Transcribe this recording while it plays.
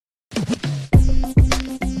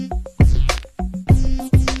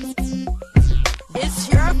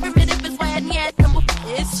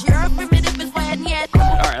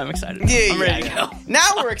I'm excited. Yeah, I'm ready to go. Now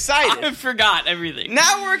we're excited. I forgot everything.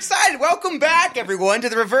 Now we're excited. Welcome back, everyone, to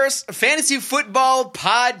the Reverse Fantasy Football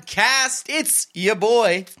Podcast. It's your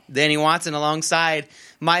boy, Danny Watson, alongside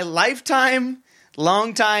my lifetime,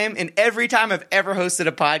 long time, and every time I've ever hosted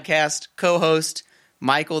a podcast, co-host,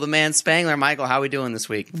 Michael the Man Spangler. Michael, how are we doing this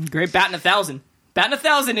week? Great, batting 1,000. Batting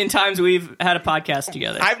 1,000 in times we've had a podcast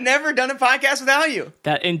together. I've never done a podcast without you.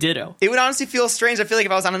 That and ditto. It would honestly feel strange. I feel like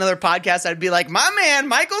if I was on another podcast, I'd be like, my man,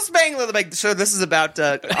 Michael Spangler. They'd be like, so this is about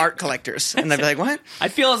art collectors. And I'd be like, what? I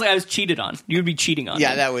feel like I was cheated on. You'd be cheating on me.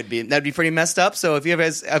 Yeah, that'd be pretty messed up. So if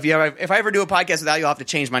I ever do a podcast without you, I'll have to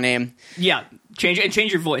change my name. Yeah,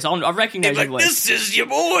 change your voice. I'll recognize your voice. This is your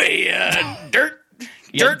boy,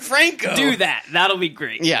 Dirt Franco. Do that. That'll be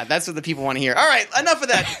great. Yeah, that's what the people want to hear. All right, enough of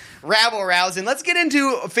that rabble-rousing. Let's get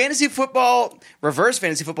into fantasy football, reverse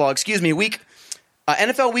fantasy football,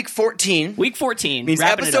 NFL Week 14. Week 14. Means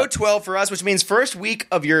episode 12 for us, which means first week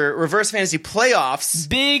of your reverse fantasy playoffs.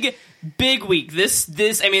 Big week.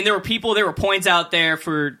 This. I mean, there were points out there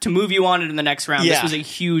to move you on into the next round. Yeah. This was a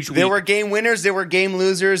huge week. There were game winners, there were game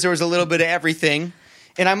losers, there was a little bit of everything.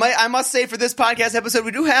 And I must say, for this podcast episode,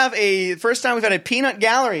 we do have first time we've had a peanut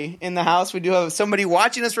gallery in the house. We do have somebody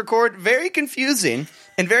watching us record. Very confusing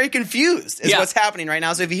and very confused is what's happening right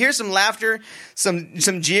now. So if you hear some laughter, some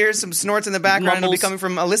jeers, some snorts in the background, it'll be coming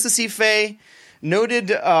from Alyssa C. Faye,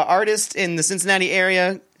 noted artist in the Cincinnati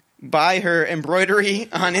area. Buy her embroidery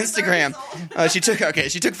on Instagram.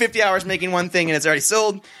 She took 50 hours making one thing and it's already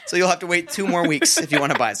sold. So you'll have to wait 2 more weeks if you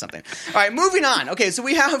want to buy something. All right, moving on. Okay, so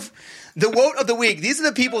we have the WOT of the week. These are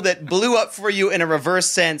the people that blew up for you in a reverse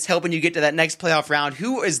sense, helping you get to that next playoff round.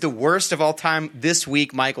 Who is the worst of all time this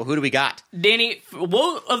week, Michael? Who do we got? Danny,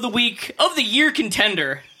 WOT of the week, of the year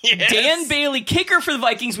contender. Yes. Dan Bailey, kicker for the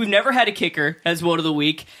Vikings. We've never had a kicker as WOT of the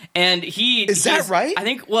week. And Is that right?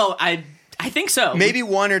 I think so. Maybe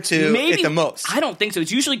 1 or 2 at the most. I don't think so.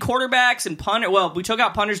 It's usually quarterbacks and punter. Well, we took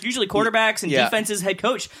out punters. Usually quarterbacks and defenses head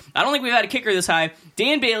coach. I don't think we've had a kicker this high.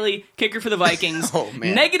 Dan Bailey, kicker for the Vikings. Oh,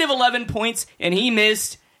 man. Negative 11 points, and he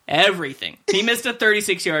missed everything. He missed a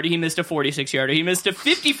 36-yarder. He missed a 46-yarder. He missed a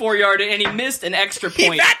 54-yarder, and he missed an extra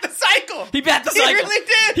point. He bat the cycle.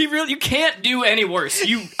 He really did. You can't do any worse.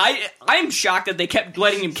 I'm shocked that they kept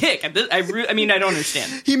letting him kick. I don't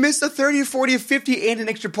understand. He missed a 30, 40, 50, and an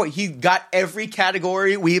extra point. He got every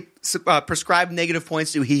category we prescribed negative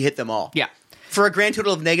points to. He hit them all. Yeah. For a grand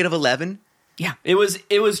total of negative 11. Yeah. It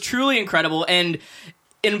was truly incredible. And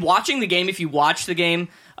in watching the game, if you watch the game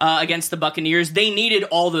against the Buccaneers, they needed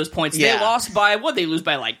all those points. Yeah. They lost by, they lose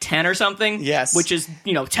by like 10 or something? Yes. Which is,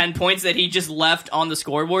 10 points that he just left on the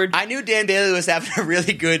scoreboard. I knew Dan Bailey was having a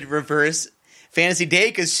really good reverse fantasy day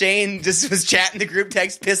because Shane just was chatting the group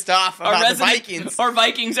text pissed off about the Vikings. Our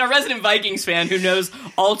resident Vikings fan who knows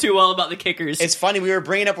all too well about the kickers. It's funny, we were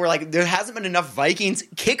bringing up, we're like, there hasn't been enough Vikings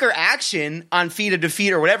kicker action on feet of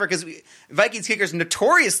defeat or whatever because Vikings kickers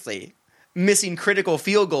notoriously missing critical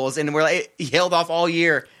field goals, and we're like, he held off all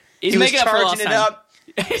year. He was charging it up.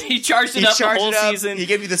 He charged it up the whole season. He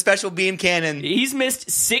gave you the special beam cannon. He's missed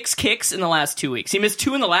 6 kicks in the last 2 weeks. He missed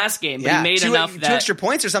 2 in the last game, but he made enough that 2 extra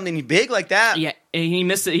points or something big like that. Yeah, he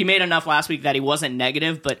missed it. He made enough last week that he wasn't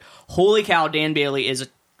negative, but holy cow, Dan Bailey is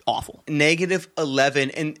awful. Negative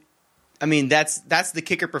 11, and I mean that's the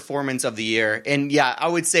kicker performance of the year. And yeah, I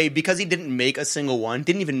would say because he didn't make a single one,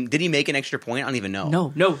 did he make an extra point? I don't even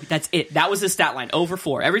know. No, that's it. That was his stat line. Over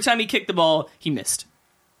 4. Every time he kicked the ball, he missed.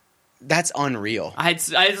 That's unreal.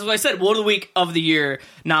 As I said, WOT of the week of the year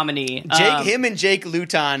nominee. Him and Jake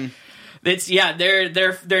Luton.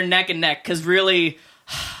 They're neck and neck because really.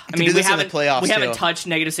 I mean, we haven't touched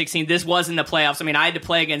negative 16. This was in the playoffs. I mean, I had to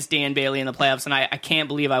play against Dan Bailey in the playoffs, and I can't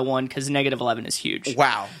believe I won because negative 11 is huge.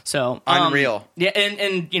 Wow. So unreal. Yeah,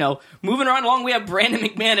 and moving right along, we have Brandon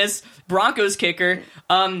McManus, Broncos kicker.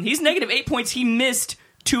 He's negative 8 points. He missed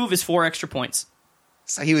 2 of his 4 extra points.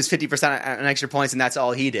 So he was 50% on extra points, and that's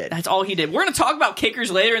all he did. That's all he did. We're going to talk about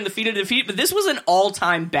kickers later in the feat of defeat, but this was an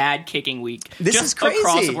all-time bad kicking week. This is crazy.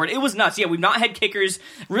 Across the board. It was nuts. Yeah, we've not had kickers,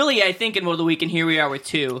 really, I think, in WOT of the week, and here we are with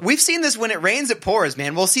 2. We've seen this when it rains, it pours,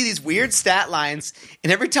 man. We'll see these weird stat lines,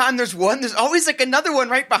 and every time there's one, there's always like another one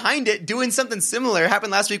right behind it doing something similar. It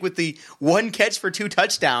happened last week with the 1 catch for 2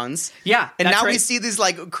 touchdowns. Yeah, and now we see these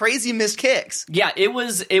like crazy missed kicks. Yeah, it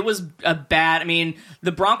was a bad. I mean,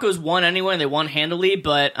 the Broncos won anyway; they won handily.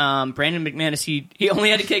 But Brandon McManus, he only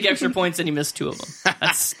had to kick extra points, and he missed 2 of them.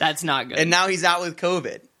 That's not good. And now he's out with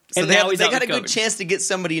COVID. So they got a good chance to get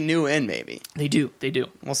somebody new in, maybe. They do.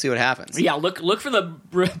 We'll see what happens. Yeah, look for the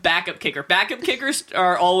backup kicker. Backup kickers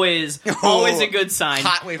are always a good sign.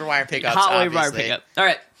 Hot waiver wire pickups. Waiver wire pickup. All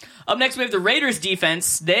right. Up next, we have the Raiders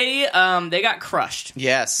defense. They got crushed.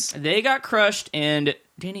 Yes. They got crushed, and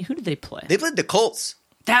Danny, who did they play? They played the Colts.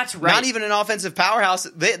 That's right. Not even an offensive powerhouse.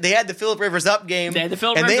 They had the Phillip Rivers up game. They had the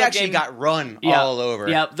Phillip and Rivers they up actually game. got run all over.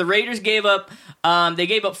 Yeah, the Raiders gave up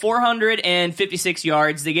 456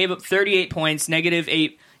 yards. They gave up 38 points,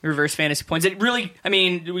 -8 reverse fantasy points. It really, I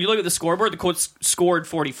mean, when you look at the scoreboard, the Colts scored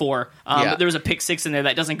 44. But there was a pick 6 in there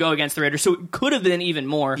that doesn't go against the Raiders, so it could have been even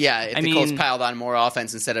more. Yeah, if the Colts piled on more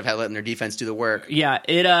offense instead of letting their defense do the work. Yeah,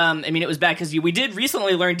 it was bad because we did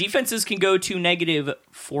recently learn defenses can go to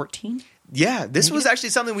 -14. Yeah, this was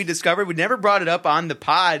actually something we discovered. We never brought it up on the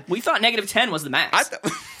pod. We thought -10 was the max.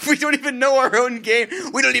 We don't even know our own game.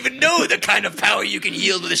 We don't even know the kind of power you can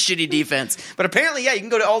yield with a shitty defense. But apparently, yeah, you can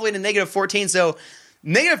go all the way to -14. So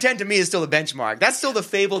 -10 to me is still the benchmark. That's still the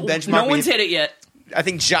fabled benchmark. No one's hit it yet. I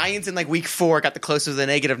think Giants in week 4 got the closest to the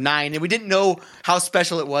 -9, and we didn't know how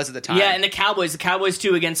special it was at the time. Yeah, and the Cowboys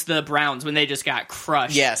too against the Browns when they just got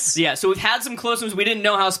crushed. Yes. Yeah, so we've had some close ones. We didn't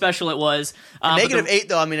know how special it was. -8,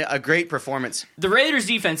 though, I mean, a great performance. The Raiders'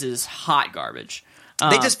 defense is hot garbage.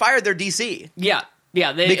 They just fired their DC. Yeah.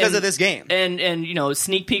 Yeah, because of this game, and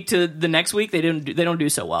sneak peek to the next week, they don't do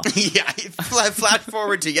so well. Yeah, flash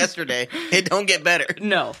forward to yesterday, it don't get better.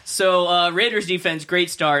 No, so Raiders defense, great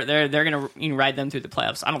start. They're gonna ride them through the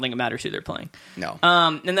playoffs. I don't think it matters who they're playing. No.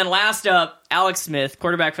 And then last up, Alex Smith,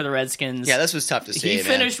 quarterback for the Redskins. Yeah, this was tough to see. He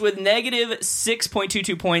finished with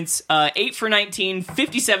 -6.22 points, 8 for 19,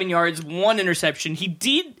 57 yards, 1 interception. He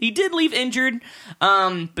did leave injured,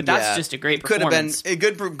 but that's just a great performance. Could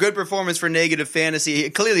have been a good performance for negative fantasy.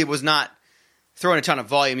 It clearly was not throwing a ton of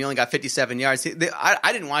volume. He only got 57 yards.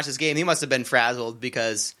 I didn't watch this game. He must have been frazzled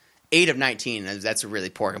because 8 of 19, that's a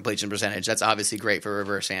really poor completion percentage. That's obviously great for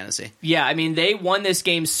reverse fantasy. Yeah, I mean, they won this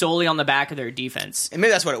game solely on the back of their defense. And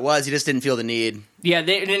maybe that's what it was. He just didn't feel the need. Yeah,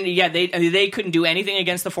 they couldn't do anything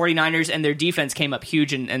against the 49ers, and their defense came up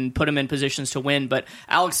huge and put them in positions to win. But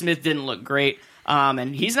Alex Smith didn't look great.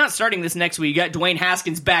 And he's not starting this next week. You got Dwayne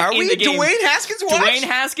Haskins back in the game. Dwayne Haskins watch? Dwayne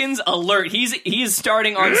Haskins alert. He is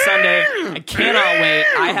starting on Sunday. I cannot wait.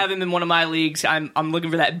 I have him in one of my leagues. I'm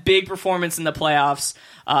looking for that big performance in the playoffs.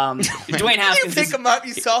 Dwayne Haskins. You pick him up,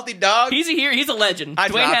 you salty dog. He's a legend.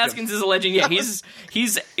 Dwayne Haskins is a legend. Yeah, he's.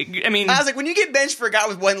 I mean, I was like, when you get benched for a guy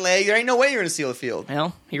with one leg, there ain't no way you're going to steal the field.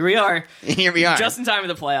 Well, here we are. Just in time for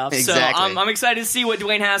the playoffs. Exactly. So I'm excited to see what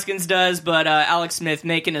Dwayne Haskins does, but Alex Smith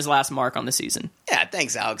making his last mark on the season. Yeah,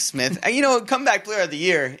 thanks, Alex Smith. Comeback player of the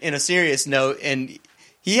year in a serious note, and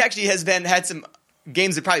he actually had some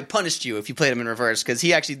games that probably punished you if you played him in reverse because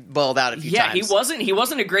he actually balled out a few times. Yeah, he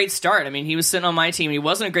wasn't a great start. I mean, he was sitting on my team. He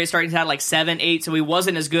wasn't a great start. He had 7, 8, so he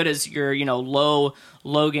wasn't as good as your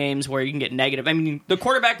low games where you can get negative. I mean, the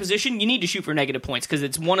quarterback position, you need to shoot for negative points because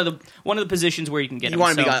it's one of the positions where you can get them. You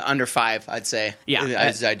want to be under 5, I'd say. Yeah,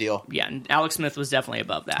 that's ideal. Yeah, and Alex Smith was definitely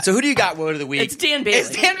above that. So who do you got Woe of the Week? It's Dan Bailey.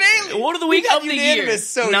 It's Dan Bailey. Woe of the Week of the year.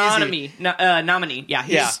 So nominee. Yeah,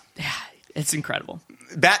 it's incredible.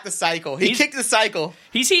 Bat the cycle. He kicked the cycle.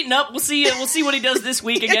 He's heating up. We'll see what he does this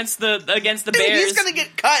week against the Bears. He's gonna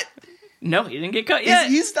get cut. No, he didn't get cut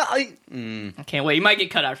yet. I can't wait. He might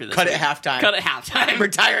get cut after this. Cut at halftime.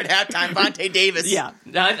 Retire at halftime. Vontae Davis. Yeah,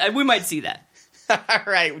 we might see that. All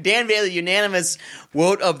right, Dan Bailey, unanimous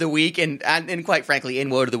Woe of the Week, and quite frankly, in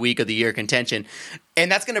Woe of the Week of the Year contention.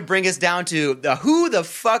 And that's going to bring us down to who the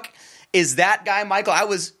fuck is that guy, Michael? I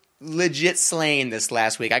was legit slaying this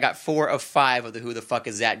last week. I got 4 of 5 of the who the fuck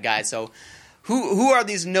is that guy. So who are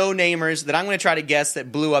these no-namers that I'm going to try to guess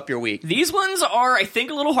that blew up your week? These ones are, I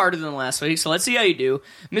think, a little harder than last week, so let's see how you do.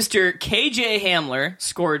 Mr. KJ Hamler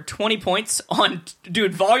scored 20 points on,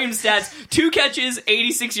 volume stats, 2 catches,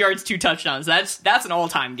 86 yards, 2 touchdowns. That's an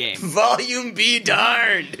all-time game. Volume be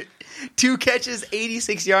darned. 2 catches,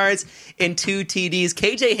 86 yards, and 2 TDs.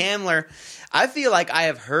 KJ Hamler, I feel like I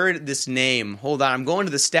have heard this name. Hold on, I'm going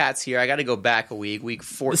to the stats here. I got to go back a week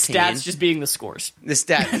 14. The stats just being the scores. The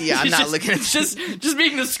stat, yeah, I'm not looking at just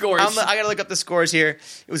being the scores. I got to look up the scores here.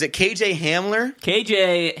 Was it KJ Hamler?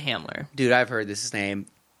 KJ Hamler. Dude, I've heard this name.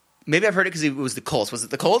 Maybe I've heard it because it was the Colts. Was it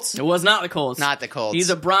the Colts? It was not the Colts. Not the Colts. He's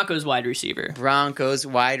a Broncos wide receiver.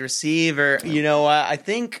 You know what? I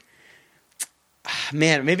think...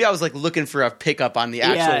 Man, maybe I was looking for a pickup on the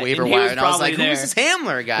actual waiver wire, and I was like, who's this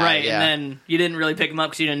Hamler guy? Right, yeah. And then you didn't really pick him up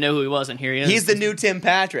because you didn't know who he was, and here he is. He's the new Tim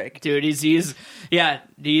Patrick. Dude, he's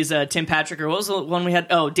Tim Patrick, or what was the one we had?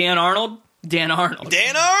 Oh, Dan Arnold? Dan Arnold.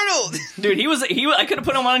 Dan Arnold! Dude, I could have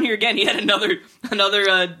put him on here again. He had another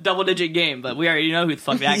double-digit game, but we already know who the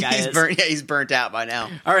fuck that guy is. He's burnt out by now.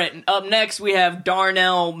 All right, up next we have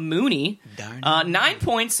Darnell Mooney. 9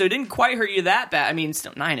 points, so it didn't quite hurt you that bad. I mean,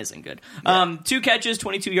 still, 9 isn't good. Yeah. 2 catches,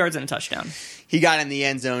 22 yards, and a touchdown. He got in the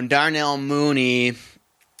end zone. Darnell Mooney.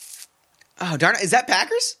 Oh, is that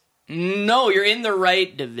Packers? No, you're in the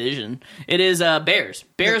right division. It is Bears.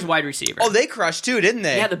 Bears wide receiver. Oh, they crushed too, didn't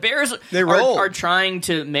they? Yeah, the Bears are trying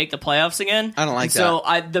to make the playoffs again. I don't like that. So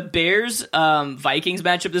the Bears Vikings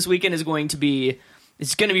matchup this weekend is going to be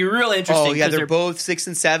real interesting. Oh yeah, they're both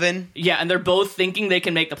 6-7. Yeah, and they're both thinking they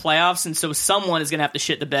can make the playoffs, and so someone is going to have to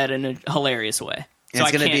shit the bed in a hilarious way. So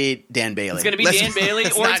it's going to be Dan Bailey. It's going to be Dan Bailey,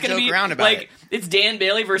 or it's going to be like it's Dan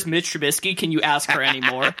Bailey versus Mitch Trubisky. Can you ask for any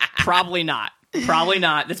more? Probably not. Probably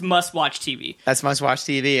not. That's must-watch TV. That's must-watch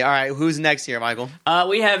TV. All right, who's next here, Michael?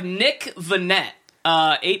 We have Nick Vannett,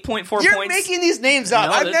 8.4 points. You're making these names up.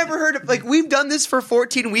 I've never heard of... Like, we've done this for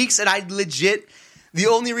 14 weeks, and I legit... The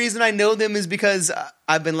only reason I know them is because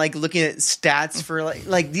I've been, like, looking at stats for,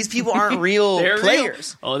 like these people aren't real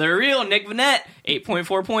players. Real. Oh, they're real. Nick Vannett,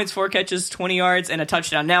 8.4 points, 4 catches, 20 yards, and a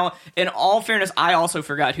touchdown. Now, in all fairness, I also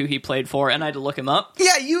forgot who he played for, and I had to look him up.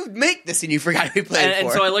 Yeah, you make this, and you forgot who he played for.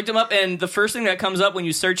 And so I looked him up, and the first thing that comes up when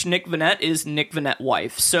you search Nick Vannett is Nick Vannett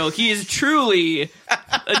wife. So he is truly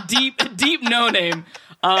a deep no-name.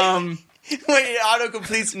 Wait, it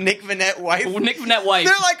auto-completes Nick Vannett wife? Nick Vannett wife.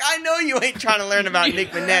 They're like, I know you ain't trying to learn about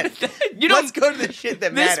Nick Vannett. Let's go to the shit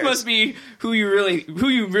that matters. This must be who you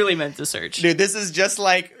really meant to search. Dude, this is just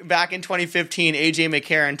like back in 2015, A.J.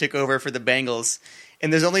 McCarron took over for the Bengals.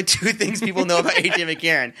 And there's only 2 things people know about A.J.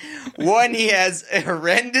 McCarron. One, he has a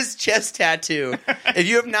horrendous chest tattoo. If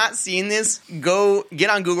you have not seen this, go get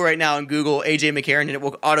on Google right now and Google A.J. McCarron, and it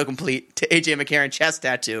will autocomplete to A.J. McCarron chest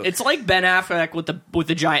tattoo. It's like Ben Affleck with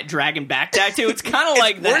the giant dragon back tattoo. It's kind of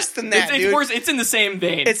like that. Worse than that, dude. It's worse. It's in the same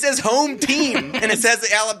vein. It says home team, and it says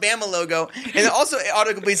the Alabama logo. And it also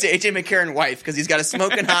autocompletes to A.J. McCarron wife, because he's got a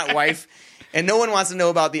smoking hot wife. And no one wants to know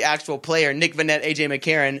about the actual player, Nick Vannett, A.J.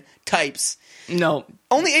 McCarron types. No.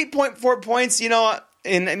 Only 8.4 points,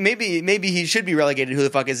 and maybe he should be relegated. Who the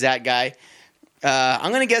fuck is that guy?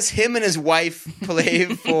 I'm going to guess him and his wife play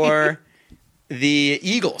for the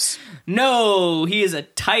Eagles. No, he is a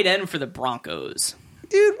tight end for the Broncos.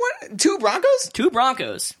 Dude, what? 2 Broncos? 2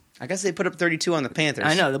 Broncos. I guess they put up 32 on the Panthers.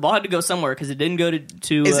 I know. The ball had to go somewhere because it didn't go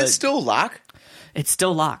to Is it still Locke? It's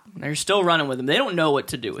still Locke. They're still running with him. They don't know what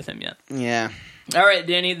to do with him yet. Yeah. All right,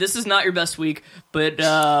 Danny, this is not your best week, but,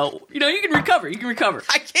 you can recover. You can recover.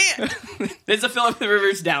 I can't. It's a Phillip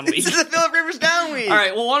Rivers down week. This is a Phillip Rivers down week. All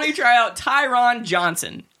right, well, why don't you try out Tyron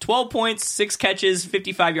Johnson? 12 points, 6 catches,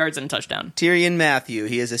 55 yards, and a touchdown. Tyrann Mathieu.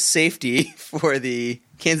 He is a safety for the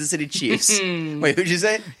Kansas City Chiefs. Wait, who'd you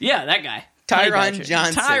say? Yeah, that guy. Tyron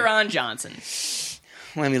Johnson. Tyron Johnson.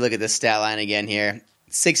 Let me look at this stat line again here.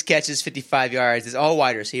 6 catches, 55 yards. It's all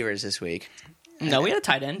wide receivers this week. No, we had a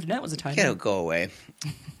tight end. That was a tight end. Go away.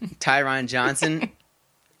 Tyron Johnson.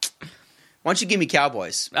 Why don't you give me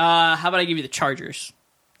Cowboys? How about I give you the Chargers?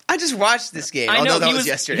 I just watched this game. I know that was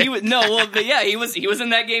yesterday. He was in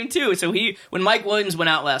that game too. So when Mike Williams went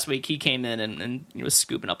out last week, he came in and he was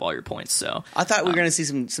scooping up all your points. So I thought we were going to see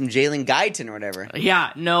some Jalen Guyton or whatever.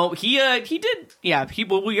 Yeah, no, he did. Yeah,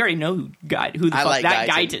 we already know who the fuck that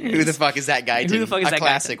Guyton is. Who the fuck is that Guyton? Who the fuck is that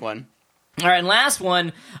classic Guyton? one? All right, and last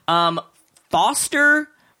one. Foster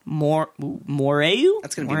Moreau.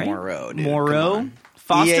 That's going to be Moreau, dude. Moreau.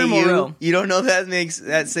 Foster Moreau. You don't know that makes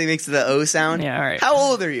the O sound? Yeah, all right. How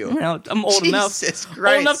old are you? I'm old enough. Jesus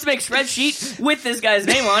Christ. Old enough to make a spreadsheet with this guy's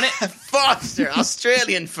name on it. Foster,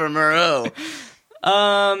 Australian for Moreau.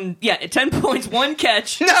 10 points, 1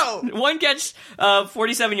 catch. No! 1 catch,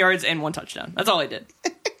 47 yards, and 1 touchdown. That's all I did.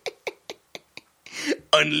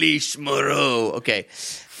 Unleash Moreau. Okay.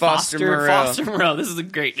 Foster Moreau. This is a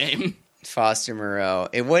great name. Foster Moreau.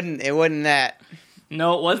 It wasn't that.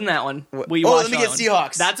 No, it wasn't that one. Let me get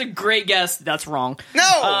Seahawks. That's a great guess. That's wrong.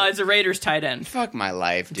 No! It's a Raiders tight end. Fuck my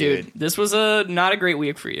life, dude. This was not a great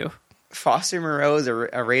week for you. Foster Moreau is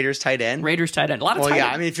a Raiders tight end? Raiders tight end. A lot of tight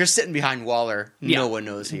end. I mean, if you're sitting behind Waller, no one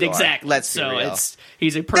knows who you are. Exactly. Let's be real.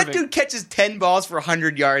 He's a perfect... That dude catches 10 balls for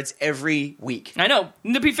 100 yards every week. I know.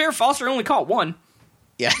 To be fair, Foster only caught 1.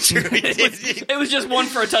 Yeah, true. It was just 1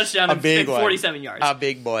 for a touchdown and 47 yards. A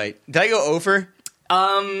big boy. Did I go over?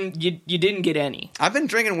 You didn't get any. I've been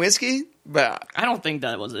drinking whiskey, but I don't think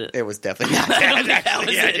that was it. It was definitely not that.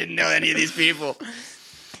 I didn't know any of these people.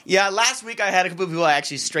 Yeah, last week I had a couple of people I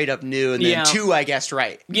actually straight up knew, and then 2 I guessed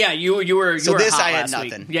right. Yeah, you were. So this hot I had last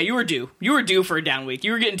nothing. Week. Yeah, you were due. You were due for a down week.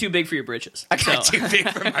 You were getting too big for your britches. I got too big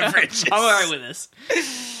for my britches. I'm all right with this.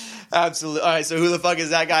 Absolutely. All right, so who the fuck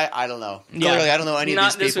is that guy? I don't know. Yeah. Clearly, I don't know any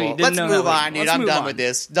of these people. Let's move on, dude. I'm done with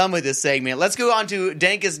this. Done with this segment. Let's go on to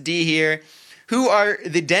Dankest D here. Who are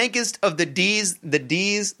the dankest of the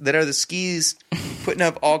Ds that are the skis putting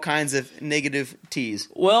up all kinds of negative Ts?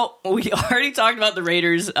 Well, we already talked about the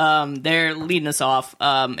Raiders. They're leading us off.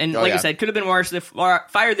 And I said, could have been worse. They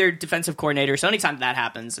fired their defensive coordinator, so anytime that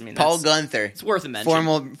happens, I mean, Paul Gunther. It's worth a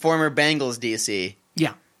mention. Former Bengals DC.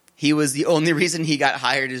 Yeah. He was the only reason he got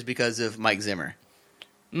hired is because of Mike Zimmer.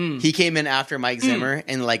 He came in after Mike Zimmer,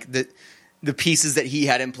 and like the pieces that he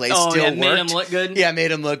had in place still worked. Made him look good? Yeah,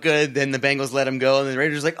 made him look good. Then the Bengals let him go, and the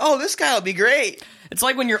Raiders were like, oh, this guy will be great. It's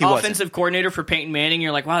like when you're offensive coordinator for Peyton Manning,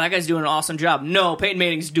 you're like, wow, that guy's doing an awesome job. No, Peyton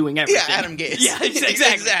Manning's doing everything. Yeah, Adam Gase. Yeah,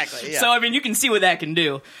 exactly. Yeah. So, I mean, you can see what that can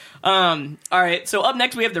do. All right, so up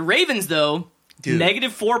next we have the Ravens, though. Dude.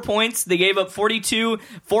 Negative 4 points. They gave up 42,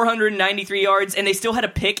 493 yards, and they still had a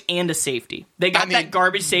pick and a safety. They got that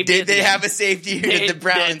garbage safety. Did they have a safety, or did the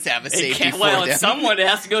Browns have a safety for them? Someone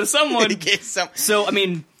has to go to someone. So, I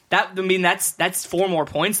mean, that's 4 more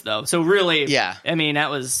points, though. So, really, yeah. I mean,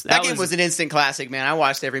 that game was an instant classic, man. I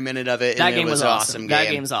watched every minute of it, and that game was awesome. That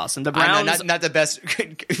game was awesome. The Browns... Not the best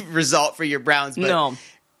result for your Browns, but... No.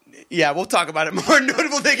 Yeah, we'll talk about it more.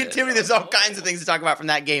 Notable negativity. There's all kinds of things to talk about from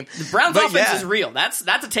that game. The Browns' offense is real. That's a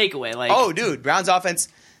takeaway. Oh, dude, Browns' offense.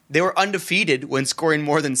 They were undefeated when scoring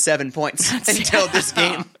more than 7 points until this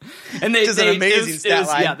game. And which is an amazing stat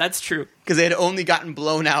line. Yeah, that's true. Because they had only gotten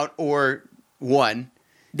blown out or won.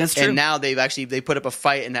 That's true. And now they put up a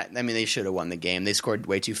fight, and they should have won the game. They scored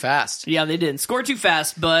way too fast. Yeah, they did. Scored too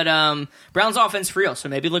fast, but Browns offense for real, so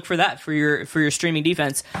maybe look for that for your streaming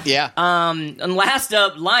defense. Yeah. And last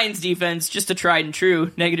up, Lions defense, just a tried and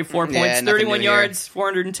true, negative 4 points, 31 yards,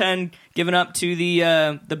 410 given up to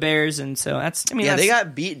the Bears, and so they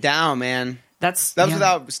got beat down, man. That was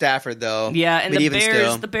without Stafford, though. Yeah, and the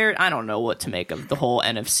Bears, I don't know what to make of the whole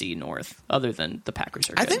NFC North, other than the Packers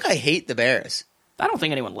are good. I think I hate the Bears. I don't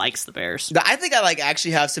think anyone likes the Bears. I think I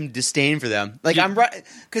actually have some disdain for them. I'm right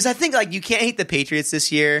because I think you can't hate the Patriots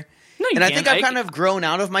this year. No, you can't. I think I've kind of grown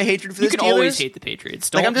out of my hatred for the Steelers. You can always hate the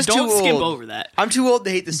Patriots. Don't skip over that. I'm too old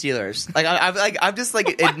to hate the Steelers. I've just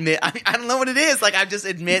admit. I don't know what it is. I just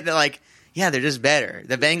admit that they're just better.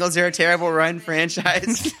 The Bengals are a terrible run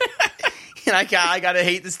franchise. And I gotta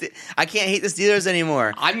hate I can't hate the Steelers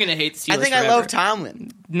anymore. I'm gonna hate the Steelers. I think forever. I love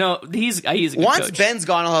Tomlin. No, he's a good Once coach. Ben's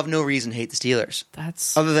gone, I'll have no reason to hate the Steelers.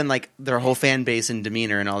 Other than their whole fan base and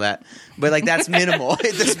demeanor and all that. But that's minimal at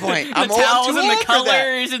this point. I'm old, towels too and old the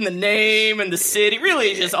colors and the name and the city.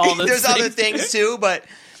 Really, just all those. There's things. other things too, but.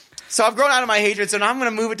 So I've grown out of my hatred, so now I'm going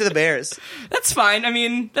to move it to the Bears. That's fine. I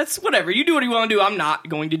mean, that's whatever. You do what you want to do. I'm not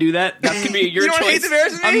going to do that. That can be your choice. You don't hate the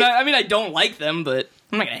Bears with me? I don't like them, but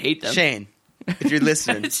I'm not going to hate them. Shane, if you're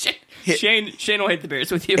listening. Shane will hate the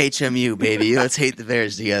Bears with you. HMU, baby. Let's hate the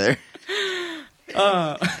Bears together.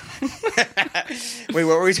 Wait, what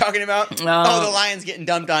were we talking about? The Lions getting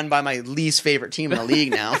dumped on by my least favorite team in the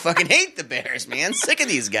league now. Fucking hate the Bears, man. Sick of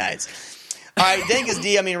these guys. All right, Dankest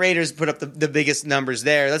D. Raiders put up the biggest numbers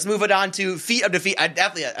there. Let's move it on to feat of defeat.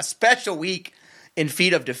 Definitely a special week in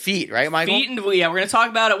feat of defeat, right, Michael? We're going to talk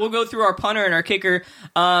about it. We'll go through our punter and our kicker.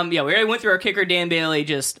 We already went through our kicker, Dan Bailey.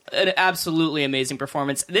 Just an absolutely amazing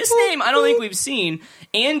performance. This name, I don't think we've seen.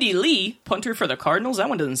 Andy Lee, punter for the Cardinals. That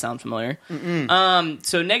one doesn't sound familiar.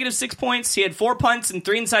 So negative 6 points. He had 4 punts and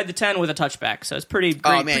 3 inside the 10 with a touchback. So it's pretty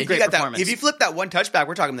great, pretty great performance. If you flip that one touchback,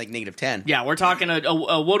 we're talking negative 10. Yeah, we're talking a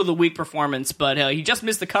woe of the week performance, but he just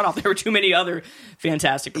missed the cutoff. There were too many other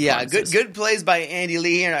fantastic performances. Yeah, good plays by Andy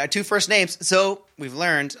Lee here. 2 first names. So we've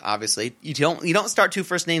learned, obviously, you don't start 2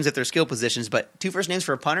 first names at their skill positions, but 2 first names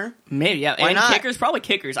for a punter? Maybe, yeah. Why and not? Kickers, probably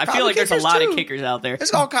kickers. I feel like there's a lot of kickers out there.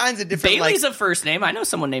 There's all kinds of different... Bailey's a first name. I know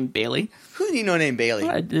someone named Bailey. Who do you know named Bailey?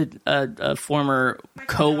 A former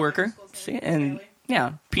co-worker. And,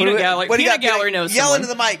 yeah, Peanut Gallery knows Yell someone. into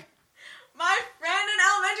the mic. My friend in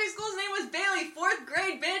elementary school's name was Bailey. 4th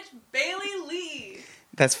grade, bitch. Bailey Lee.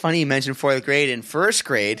 That's funny you mentioned 4th grade. In 1st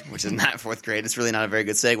grade, which is not 4th grade, it's really not a very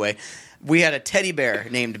good segue, we had a teddy bear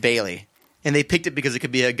named Bailey. And they picked it because it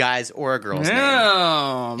could be a guy's or a girl's name.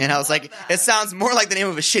 And I was like, it sounds more like the name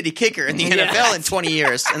of a shitty kicker in the NFL in 20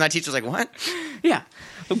 years. And that teacher's like, what? Yeah.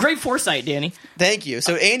 Well, great foresight, Danny. Thank you.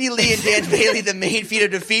 So Andy Lee and Dan Bailey, the main feat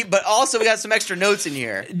of defeat, but also we got some extra notes in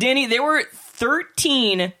here. Danny, there were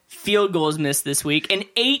 13 field goals missed this week and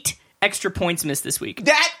 8 extra points missed this week.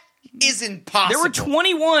 That is impossible. There were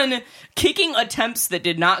 21 kicking attempts that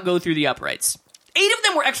did not go through the uprights. 8 of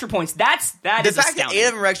them were extra points. That is astounding. The fact that 8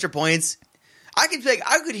 of them were extra points, I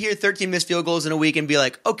could hear 13 missed field goals in a week and be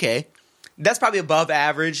like, okay, that's probably above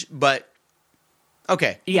average, but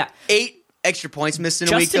okay. Yeah. 8 extra points missed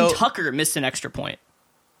in a week, though. Justin Tucker missed an extra point.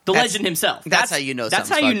 The legend himself. That's how you know something. That's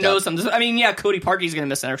how you know something. I mean, yeah, Cody Parkey's going to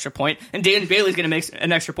miss an extra point, and Dan Bailey's going to miss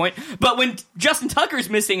an extra point. But when Justin Tucker's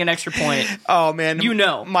missing an extra point, oh man, you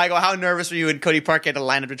know, Michael, how nervous were you when Cody Parkey had to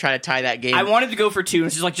line up to try to tie that game? I wanted to go for 2,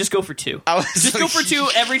 and she's like, just go for 2. Just go for 2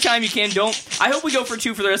 every time you can. I hope we go for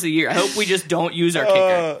 2 for the rest of the year. I hope we just don't use our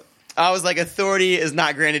kicker. I was like, authority is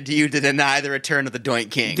not granted to you to deny the return of the Doink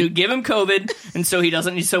King. Dude, give him COVID, and so he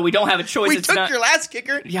doesn't. So we don't have a choice. We took your last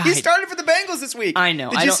kicker. Yeah, he started for the Bengals this week. I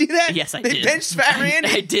know. Did you see that? Yes, I did. They benched Fat Randy.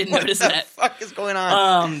 I did notice that. What the fuck is going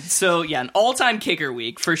on? So yeah, an all-time kicker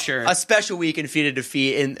week for sure. A special week in Feed to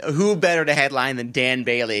Defeat, and who better to headline than Dan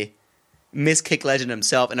Bailey, Miss Kick legend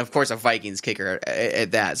himself, and of course a Vikings kicker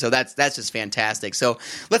at that. So that's just fantastic. So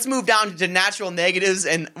let's move down to natural negatives,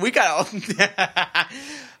 and we got.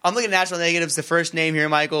 I'm looking at natural negatives. The first name here,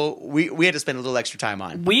 Michael, we had to spend a little extra time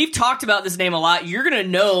on. We've talked about this name a lot. You're going to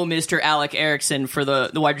know Mr. Alec Erickson for the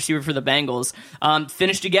wide receiver for the Bengals.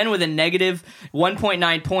 Finished again with a negative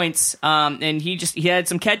 1.9 points, and he had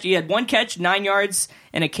some catch. He had 1 catch, 9 yards,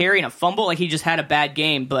 and a carry and a fumble. Like, he just had a bad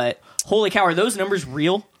game. But holy cow, are those numbers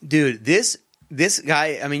real? Dude, this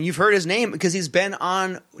guy, I mean, you've heard his name because he's been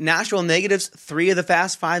on natural negatives 3 of the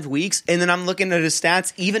past 5 weeks. And then I'm looking at his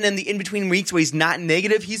stats, even in the in-between weeks where he's not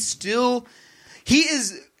negative, he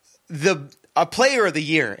is a player of the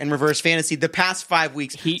year in reverse fantasy the past 5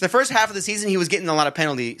 weeks. The first half of the season, he was getting a lot of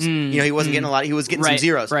penalties. He wasn't getting a lot. He was getting some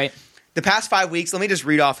zeros. Right. The past 5 weeks, let me just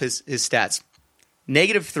read off his stats.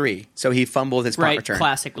 -3, so he fumbled his punt return.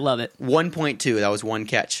 Classic, love it. 1.2, that was 1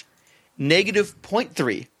 catch.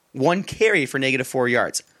 -0.3. 1 carry for -4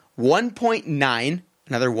 yards. 1.9,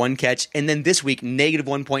 another 1 catch. And then this week,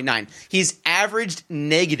 -1.9. He's averaged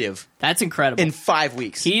negative. That's incredible. In 5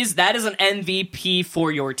 weeks. That is an MVP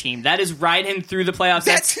for your team. That is ride him through the playoffs.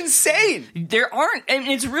 That's insane.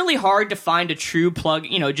 It's really hard to find a true plug,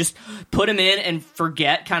 just put him in and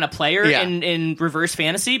forget kind of player in reverse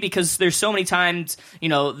fantasy, because there's so many times, they're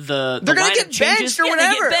going to get benched or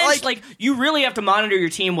whatever. They get benched. Like, you really have to monitor your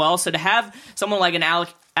team well. So to have someone like an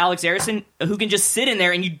Alex Erickson who can just sit in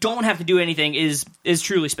there and you don't have to do anything is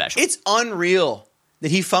truly special. It's unreal that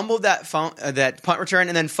he fumbled that punt return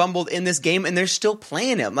and then fumbled in this game, and they're still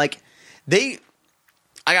playing him. Like, I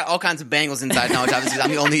got all kinds of Bengals inside knowledge. Obviously, I'm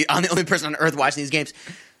the only person on earth watching these games.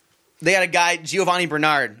 They had a guy, Giovanni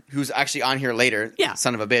Bernard, who's actually on here later. Yeah,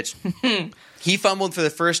 son of a bitch. He fumbled for the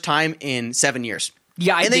first time in 7 years.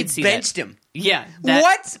 Yeah, and they benched him. Yeah,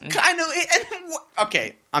 what kind of?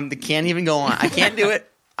 Okay, I can't even go on. I can't do it.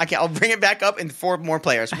 I'll bring it back up in 4 more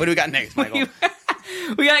players. What do we got next, Michael?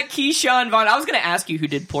 We got Keyshawn Vaughn. I was going to ask you who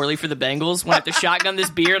did poorly for the Bengals when I have to shotgun this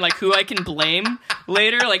beer, like who I can blame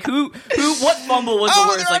later. Like what fumble was the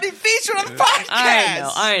worst? They're already featured on the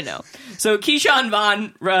podcast. I know. So Keyshawn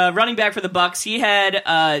Vaughn, running back for the Bucs, he had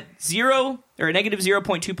a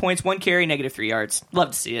 -0.2 points, 1 carry, -3 yards.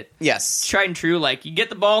 Love to see it. Yes. Tried and true. Like, you get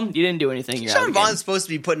the ball, you didn't do anything. Keyshawn Vaughn's supposed to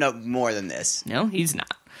be putting up more than this. No, he's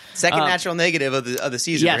not. Second natural negative of the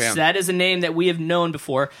season for him. Yes, that is a name that we have known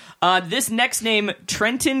before. This next name,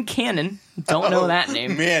 Trenton Cannon. Don't know that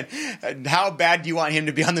name. Man, how bad do you want him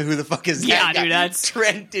to be on the Who the Fuck Is That? Yeah, dude, that's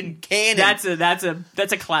Trenton Cannon. That's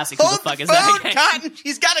a classic. Who the fuck is that? Cotton,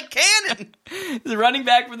 he's got a cannon. The running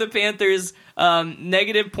back for the Panthers,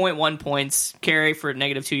 -0.1 points, carry for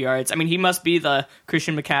 -2 yards. I mean, he must be the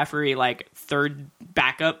Christian McCaffrey third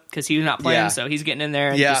backup because he's not playing, so he's getting in there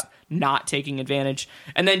and just not taking advantage.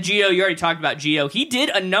 And then Gio, you already talked about Gio. He did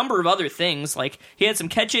a number of other things. Like, he had some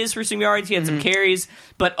catches for some yards, he had some carries,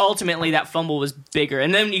 but ultimately that fumble was bigger.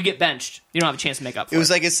 And then you get benched. You don't have a chance to make up for it. It was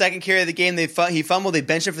like his second carry of the game. He fumbled. They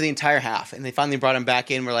benched him for the entire half, and they finally brought him back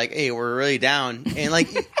in. We're like, hey, we're really down. And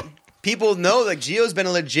people know Gio's been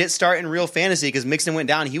a legit start in real fantasy because Mixon went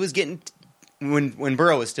down. He was getting when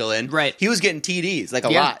Burrow was still in. Right. He was getting TDs a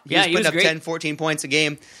lot. He was putting up great. 10, 14 points a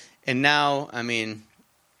game, and now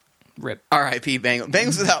rip. R.I.P. Bengals.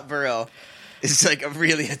 Bengals without Burrow is a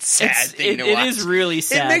really sad thing to watch. It is really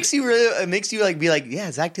sad. It makes you be like, yeah,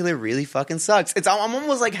 Zach Taylor really fucking sucks. I'm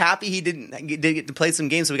almost happy he did get to play some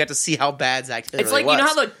games, so we got to see how bad Zach Taylor was. You know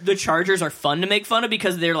how the Chargers are fun to make fun of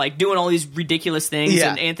because they're doing all these ridiculous things,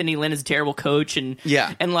 and Anthony Lynn is a terrible coach, and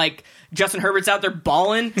Justin Herbert's out there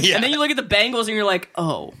balling, and then you look at the Bengals and you're like,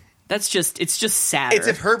 oh. It's just sadder. It's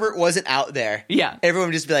if Herbert wasn't out there. Yeah. Everyone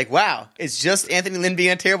would just be like, wow, it's just Anthony Lynn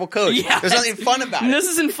being a terrible coach. Yeah, there's nothing fun about it. This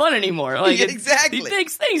isn't fun anymore. Exactly.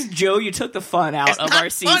 Thanks, Joe. You took the fun out of our season.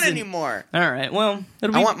 It's not fun anymore. All right, well.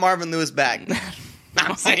 I want Marvin Lewis back.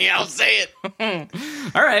 I'll say it.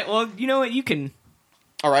 All right, well, you know what? You can.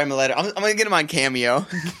 All right, I'm going to get him on Cameo.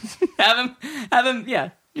 have him,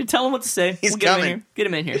 yeah. You tell him what to say. He's coming. Get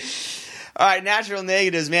him in here. All right, natural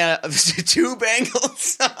negatives, man. 2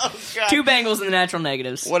 Bengals. Oh, God. 2 Bengals in the natural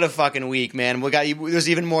negatives. What a fucking week, man. There's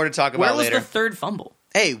even more to talk about later. Where was the 3rd fumble?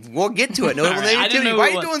 Hey, we'll get to it. Notable negativity. Why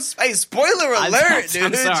are you doing... Hey, spoiler alert, dude.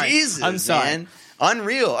 I'm sorry. Jesus, I'm sorry. Man.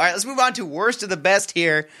 Unreal. All right, let's move on to worst of the best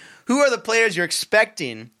here. Who are the players you're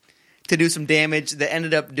expecting to do some damage that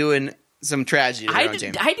ended up doing some tragedy to their own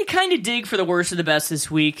team? I had to kind of dig for the worst of the best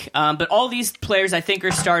this week, but all these players I think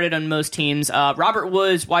are started on most teams. Robert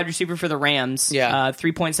Woods, wide receiver for the Rams,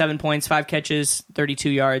 3.7 points, 5 catches, 32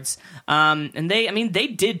 yards, and they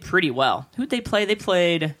did pretty well. Who'd they play? They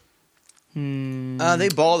played. They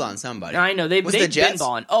balled on somebody. I know they've been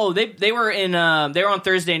balling. Oh, they were in. They were on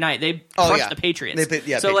Thursday night. They crushed the Patriots. So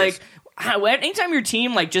Patriots. Anytime your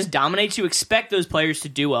team just dominates, you expect those players to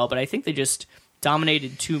do well. But I think they just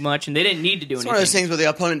dominated too much, and they didn't need to do anything. It's one of those things where the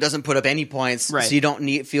opponent doesn't put up any points, so you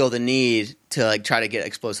don't feel the need to try to get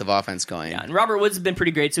explosive offense going. Yeah, and Robert Woods has been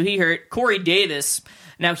pretty great, so he hurt. Corey Davis.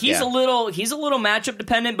 Now he's a little matchup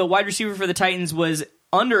dependent, but wide receiver for the Titans was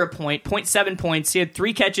under a point, 0.7 points. He had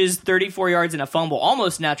 3 catches, 34 yards, and a fumble,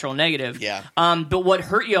 almost natural negative. Yeah. But what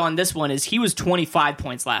hurt you on this one is he was 25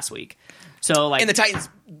 points last week. So and the Titans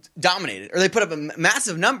dominated, or they put up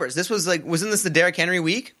massive numbers. This was wasn't this the Derrick Henry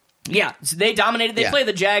week? Yeah, so they dominated. They played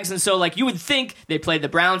the Jags, and so you would think they played the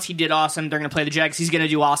Browns. He did awesome. They're going to play the Jags. He's going to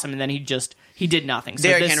do awesome, and then he did nothing. So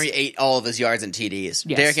Derrick Henry ate all of his yards and TDs.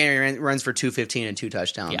 Yes. Derrick Henry runs for 215 and 2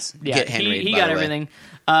 touchdowns. Yeah. Get Henry. He got everything.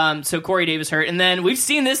 So Corey Davis hurt, and then we've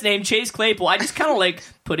seen this name, Chase Claypool. I just kind of like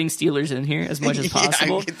putting Steelers in here as much as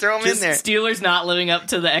possible. Throw them in there. Steelers not living up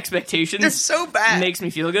to the expectations. They're so bad. Makes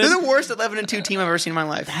me feel good. They're the worst 11-2 team I've ever seen in my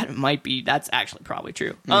life. That's actually probably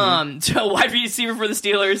true. So wide receiver for the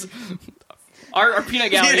Steelers. Our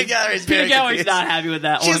peanut gallery. Peanut gallery's not happy with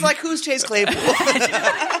that one. She's like, who's Chase Claypool? Chase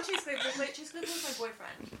Claypool's my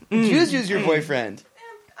boyfriend. Juju's your boyfriend.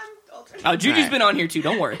 I'm alternate. Oh, Juju's been on here too.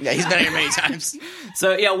 Don't worry. Yeah, he's been here many times.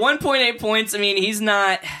 So 1.8 points. I mean,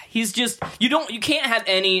 he's just you can't have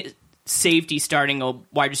any safety starting a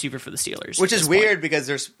wide receiver for the Steelers. Which is weird because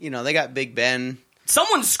there's they got Big Ben.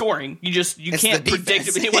 Someone's scoring. You can't predict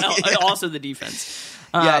it. Well, also the defense.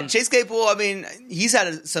 Chase Claypool, I mean, he's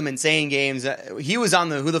had some insane games. He was on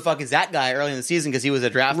the who the fuck is that guy early in the season because he was a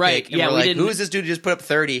draft pick. And we're like, who is this dude who just put up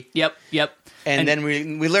 30? Yep. And then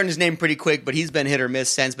we learned his name pretty quick, but he's been hit or miss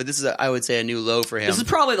since. But this is, I would say, a new low for him. This is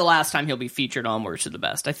probably the last time he'll be featured on Worst of the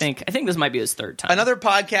Best. I think this might be his 3rd time. Another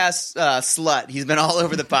podcast slut. He's been all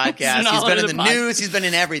over the podcast. He's been in the news. He's been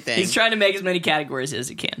in everything. He's trying to make as many categories as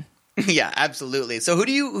he can. Yeah, absolutely. So who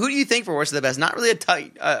do you think for Worst of the Best? Not really a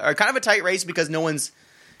tight, or kind of a tight race because no one's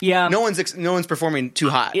performing too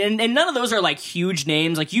hot, and none of those are huge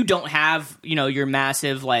names. You don't have your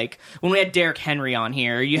massive when we had Derrick Henry on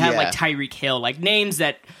here. You have Tyreek Hill, names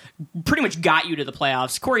that pretty much got you to the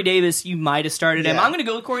playoffs. Corey Davis, you might have started him. I'm going to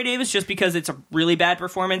go with Corey Davis just because it's a really bad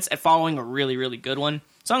performance at following a really really good one.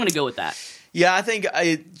 So I'm going to go with that. Yeah, I think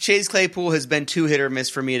Chase Claypool has been too hit or miss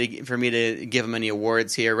for me to give him any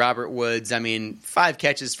awards here. Robert Woods, I mean, 5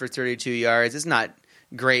 catches for 32 yards. It's not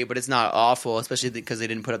great, but it's not awful, especially because they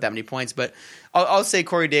didn't put up that many points. But I'll say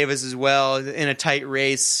Corey Davis as well in a tight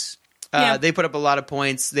race. They put up a lot of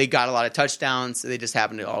points. They got a lot of touchdowns. They just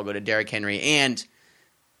happened to all go to Derrick Henry, and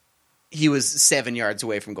he was 7 yards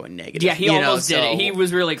away from going negative. Yeah, he almost did it. He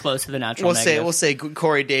was really close to the natural negative. We'll say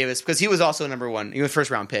Corey Davis because he was also number 1. He was a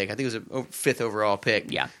 1st round pick. I think he was a 5th overall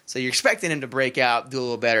pick. Yeah. So you're expecting him to break out, do a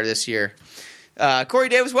little better this year. Corey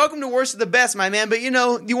Davis, welcome to Worst of the Best, my man. But you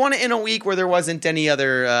want to end a week where there wasn't any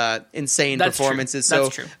other insane performances. True.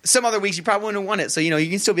 That's true. Some other weeks you probably wouldn't have won it. So you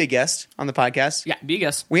can still be a guest on the podcast. Yeah, be a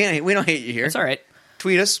guest. We don't hate you here. That's all right.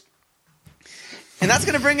 Tweet us, and that's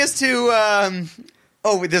going to bring us to.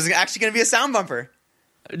 There's actually going to be a sound bumper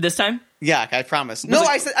this time. Yeah, I promise.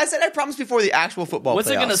 I said I promised before the actual football. What's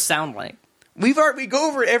playoffs. It going to sound like? We go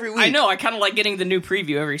over it every week. I know. I kind of like getting the new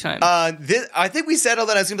preview every time. I think we settled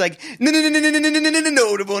that I was going to be like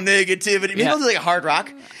notable negativity. Maybe I'll do like a hard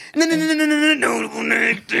rock. Notable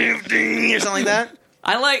negativity or something like that.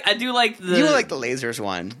 I do like the... You like the lasers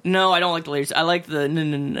one. No, I don't like the lasers. I like the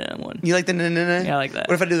one. You like the Yeah, I like that.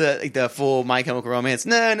 What if I do the full My Chemical Romance?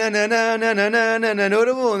 Notable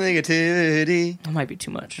negativity. That might be too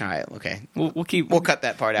much. All right, okay. We'll cut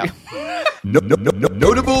that part out.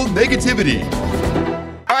 Notable negativity.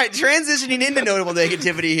 All right, transitioning into notable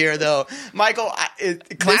negativity here, though. Michael,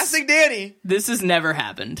 classic Danny. This has never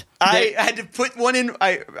happened. I had to put one in.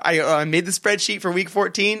 I made the spreadsheet for week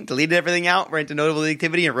 14, deleted everything out, went to notable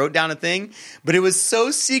negativity, and wrote down a thing. But it was so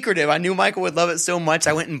secretive. I knew Michael would love it so much,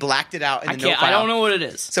 I went and blacked it out in the note file. I don't know what it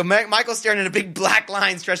is. So Michael's staring at a big black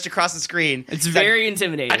line stretched across the screen. It's very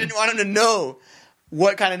intimidating. I didn't want him to know.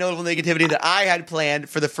 what kind of notable negativity that I had planned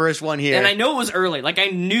for the first one here. And I know it was early. Like, I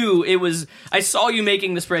knew it was... I saw you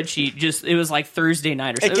making the spreadsheet. It was like Thursday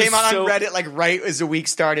night or something. It came out on Reddit like right as the week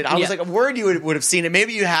started. I was like, I'm worried you would have seen it.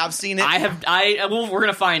 Maybe you have seen it. Well, we're going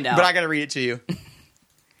to find out. But I got to read it to you.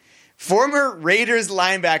 Former Raiders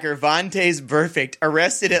linebacker Vontaze Burfict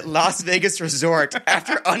arrested at Las Vegas resort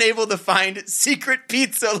after unable to find secret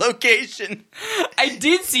pizza location. I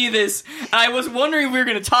did see this. I was wondering if we were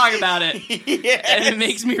going to talk about it. Yes. And it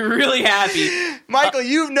makes me really happy. Michael,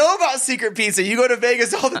 you know about secret pizza. You go to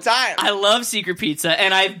Vegas all the time. I love secret pizza,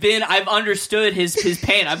 and I've understood his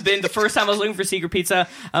pain. The first time I was looking for secret pizza,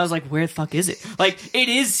 I was like, where the fuck is it? Like, it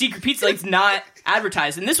is secret pizza. Like, it's not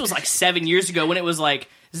advertised. And this was like 7 years ago when it was like,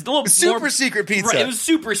 it's a little super secret pizza. Right, it was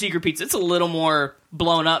super secret pizza. It's a little more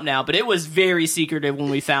blown up now, but it was very secretive when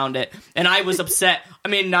we found it, and I was upset. I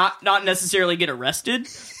mean, not necessarily get arrested,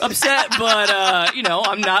 upset, but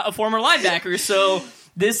I'm not a former linebacker, so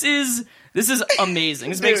this is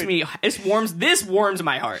amazing. This makes me. This warms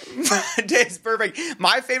my heart. Vontaze Burfict.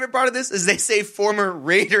 My favorite part of this is they say former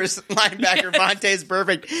Raiders linebacker Vontaze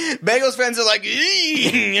Burfict. Bengals fans are like,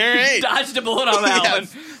 all right, dodged a bullet on that one.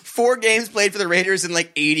 4 games played for the Raiders and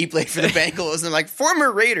like 80 played for the Bengals. And they're like,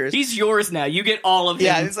 former Raiders. He's yours now. You get all of him.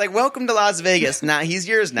 Yeah, it's like, welcome to Las Vegas. Nah, he's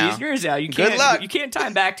yours now. He's yours now. Good luck. You can't tie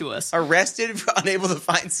him back to us. Arrested for unable to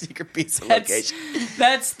find secret pizza location.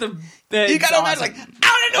 That's the... You gotta imagine, like,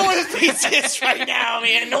 I don't know where the pizza is right now,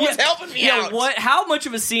 man. No one's helping me out. How much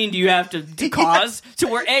of a scene do you have to cause to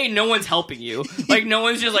where, A, no one's helping you? Like, no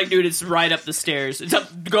one's just like, dude, it's right up the stairs. It's up,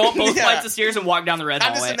 go up both flights of stairs and walk down the red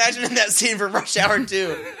hallway. I'm just imagining that scene for Rush Hour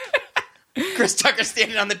 2. Chris Tucker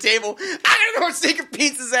standing on the table. I don't know where secret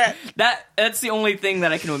pizza's at. That's the only thing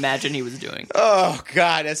that I can imagine he was doing. Oh,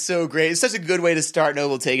 God, that's so great. It's such a good way to start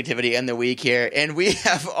Noble Negativity in the week here. And we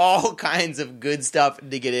have all kinds of good stuff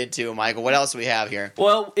to get into, Michael. What else do we have here?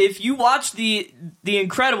 Well, if you watch the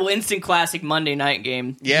incredible instant classic Monday night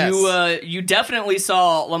game, yes. You definitely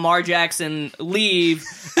saw Lamar Jackson leave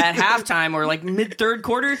at halftime or like mid-third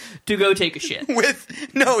quarter to go take a shit.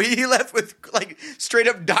 He left with like straight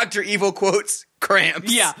up Dr. Evil quotes,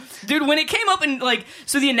 cramps. Yeah. Dude, when it came up and like,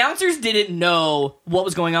 so the announcers didn't know what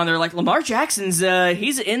was going on. They're like, Lamar Jackson's,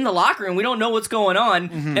 he's in the locker room. We don't know what's going on.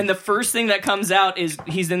 Mm-hmm. And the first thing that comes out is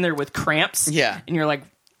he's in there with cramps. Yeah. And you're like,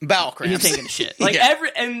 bowel cramps. He's taking a shit. Like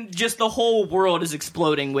and just the whole world is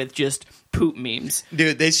exploding with just poop memes.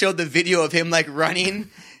 Dude, they showed the video of him like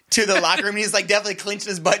running to the locker room, and he's like definitely clenching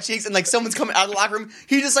his butt cheeks, and like someone's coming out of the locker room,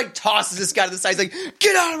 he just like tosses this guy to the side. He's like,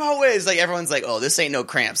 "Get out of my way!" It's like everyone's like, "Oh, this ain't no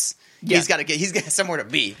cramps." Yeah. He's got somewhere to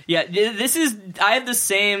be. Yeah, I have the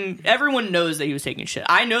same. Everyone knows that he was taking shit.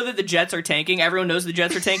 I know that the Jets are tanking. Everyone knows the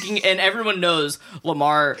Jets are tanking, and everyone knows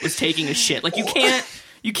Lamar was taking a shit. Like you can't.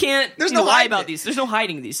 There's no lie about these. There's no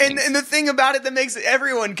hiding these things. And the thing about it that makes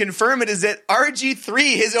everyone confirm it is that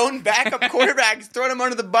RG3, his own backup quarterback, is throwing him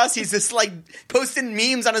under the bus. He's just like posting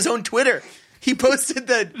memes on his own Twitter. He posted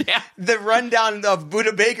the rundown of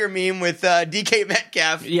Buda Baker meme with DK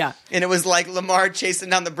Metcalf. Yeah. And it was like Lamar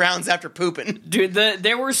chasing down the Browns after pooping. Dude,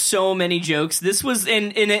 there were so many jokes. This was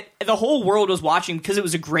the whole world was watching because it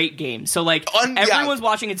was a great game. So like everyone's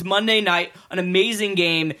watching. It's Monday night, an amazing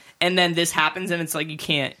game, and then this happens, and it's like you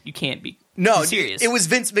can't be serious. It was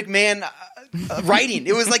Vince McMahon writing.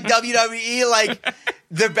 It was like WWE, like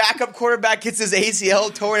the backup quarterback gets his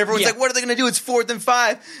ACL torn. Everyone's like, what are they going to do? It's 4th and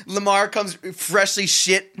 5. Lamar comes freshly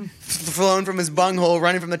flown from his bunghole,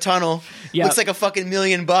 running from the tunnel. Yep. Looks like a fucking $1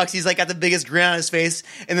 million. He's like got the biggest grin on his face,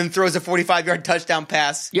 and then throws a 45-yard touchdown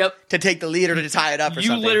pass to take the lead or to tie it up or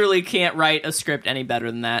something. You literally can't write a script any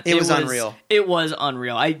better than that. It was unreal. It was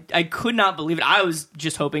unreal. I could not believe it. I was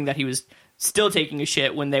just hoping that he was still taking a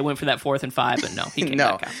shit when they went for that 4th and 5, but no, he came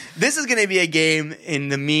back out. This is going to be a game in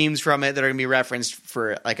the memes from it that are going to be referenced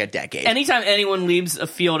for like a decade. Anytime anyone leaves a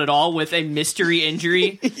field at all with a mystery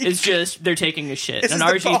injury, it's just they're taking a shit. This and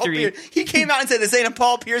is RG3, he came out and said this ain't a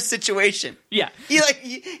Paul Pierce situation. Yeah,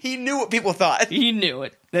 he knew what people thought. He knew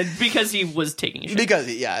it because he was taking a shit. Because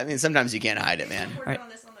I mean, sometimes you can't hide it, man. We're doing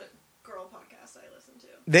this on the girl podcast I listen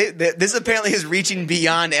to. This apparently is reaching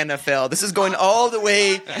beyond NFL. This is going all the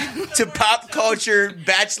way to pop culture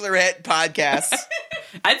bachelorette podcasts.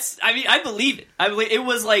 I believe it.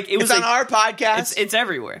 It's on our podcast. It's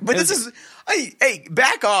everywhere. But hey,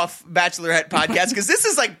 back off, bachelorette podcast, because this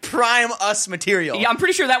is like prime us material. Yeah, I'm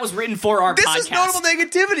pretty sure that was written for our podcast. This is notable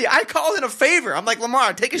negativity. I called in a favor. I'm like,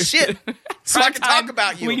 Lamar, take a shit so I can talk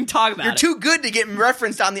about you. We can talk about it. You're too good to get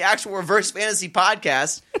referenced on the actual Reverse Fantasy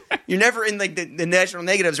podcast. You're never in like the national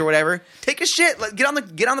negatives or whatever. Take a shit. Get on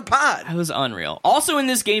the pod. That was unreal. Also in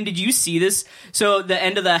this game, did you see this? So the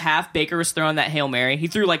end of the half, Baker was throwing that Hail Mary. He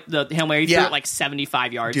threw like the Hail Mary. He threw it like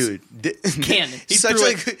 75 yards. Dude, cannon. He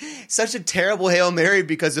such a terrible Hail Mary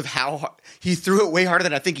because of how hard, he threw it way harder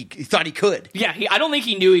than I think he thought he could. Yeah, I don't think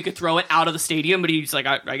he knew he could throw it out of the stadium, but he's like,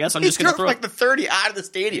 I guess I'm just going to throw it like the 30 out of the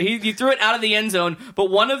stadium. He threw it out of the end zone, but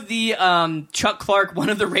one of the Chuck Clark, one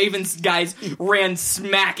of the Ravens guys, ran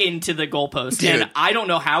smack into the goalpost, dude. And I don't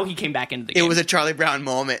know how he came back into the game. It was a Charlie Brown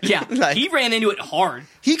moment. Yeah, like, he ran into it hard.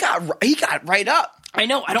 He got right up. I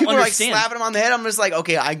know. I don't People understand. People are like slapping him on the head. I'm just like,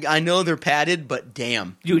 okay, I know they're padded, but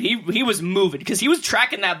damn, dude, he was moving because he was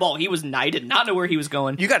tracking that ball. He did not know where he was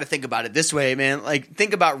going. You got to think about it this way, man. Like,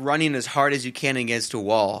 think about running as hard as you can against a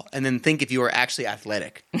wall, and then think if you were actually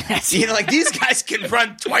athletic. Like these guys can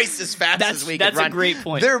run twice as fast as we can run. That's a great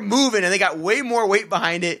point. They're moving, and they got way more weight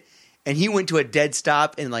behind it. And he went to a dead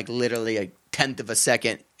stop in like literally a 10th of a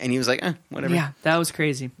second, and he was like, whatever. Yeah, that was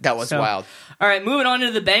crazy. That was wild. All right, moving on to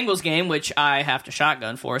the Bengals game, which I have to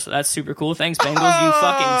shotgun for, so that's super cool. Thanks, Bengals. You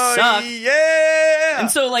fucking suck. Yeah. And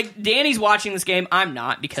so, like, Danny's watching this game. I'm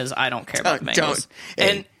not because I don't care about the Bengals.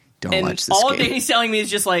 Don't watch this all game. Danny's telling me is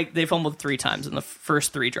just like they fumbled 3 times in the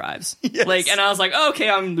first 3 drives. Yes. Like, and I was like, okay,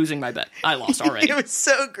 I'm losing my bet. I lost already. It was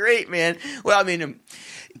so great, man. Well, I mean,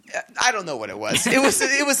 I don't know what it was. It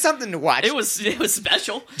was something to watch. It was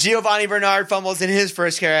special. Giovanni Bernard fumbles in his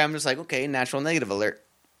first carry. I'm just like, okay, natural negative alert.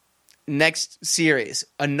 Next series,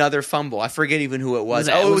 another fumble. I forget even who it was.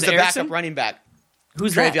 It was the backup running back.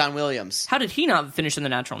 Who's Travion that? Williams. How did he not finish in the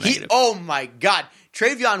natural negative? Oh my God,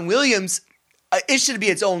 Travion Williams. It should be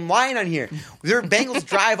its own line on here. Their Bengals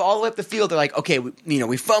drive all the way up the field. They're like, okay,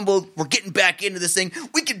 we fumbled. We're getting back into this thing.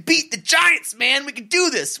 We can beat the Giants, man. We can do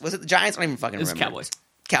this. Was it the Giants? I don't even fucking remember. It was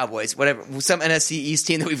Cowboys, whatever. Some NFC East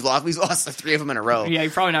team that we've lost. We've lost the 3 of them in a row. Yeah,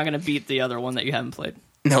 you're probably not going to beat the other one that you haven't played.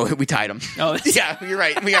 No, we tied them. Oh, yeah, you're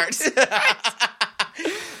right. We aren't.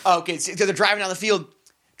 Okay, so they're driving down the field.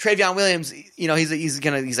 Travion Williams,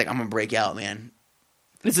 he's like, I'm gonna break out, man.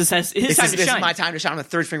 This is time to shine. This is my time to shine. I'm a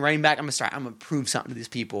third string running back. I'm gonna prove something to these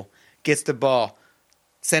people. Gets the ball.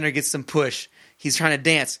 Center gets some push. He's trying to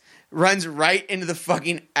dance. Runs right into the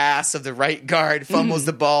fucking ass of the right guard. Fumbles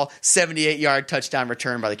the ball. 78-yard touchdown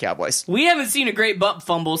return by the Cowboys. We haven't seen a great butt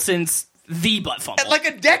fumble since the butt fumble. Like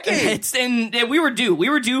a decade. And we were due. We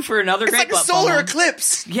were due for another great butt fumble. It's like a solar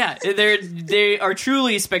eclipse. Yeah, they are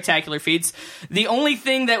truly spectacular feats. The only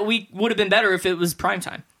thing that we would have been better if it was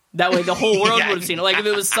primetime. That way the whole world would have seen it. Like if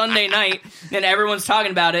it was Sunday night and everyone's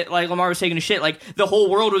talking about it, like Lamar was taking a shit, like the whole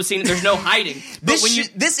world would have seen it. There's no hiding. This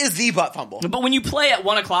is the butt fumble. But when you play at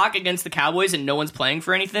 1 o'clock against the Cowboys and no one's playing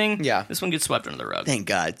for anything, this one gets swept under the rug. Thank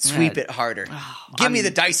God. Sweep it harder. Give me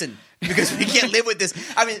the Dyson. Because we can't live with this.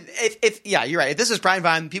 I mean, you're right. If this was prime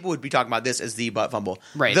time, people would be talking about this as the butt fumble.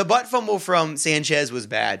 Right. The butt fumble from Sanchez was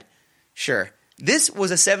bad. Sure. This was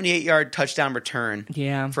a 78-yard touchdown return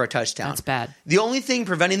for a touchdown. That's bad. The only thing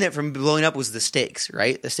preventing it from blowing up was the stakes,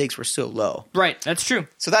 right? The stakes were so low. Right, that's true.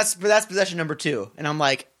 So that's possession number 2. And I'm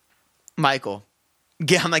like, Michael,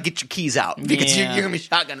 get your keys out. Because you're going to be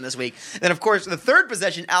shotgunning this week. Then, of course, the third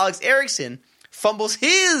possession, Alex Erickson fumbles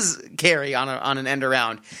his carry on an end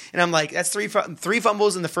around. And I'm like, that's three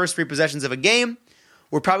fumbles in the first 3 possessions of a game.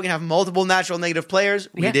 We're probably going to have multiple natural negative players.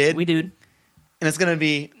 We did. And it's going to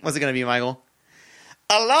be, what's it going to be, Michael?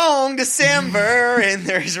 A long December, and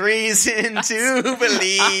there's reason to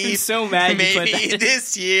believe. I'm so mad maybe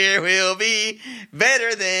this year will be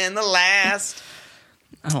better than the last.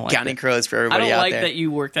 I don't like Counting Crows for everybody out there. I don't like that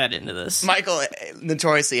you worked that into this. Michael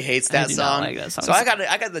notoriously hates that song. Not like that song. So I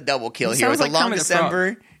got the double kill here. It was a long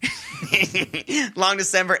December. Long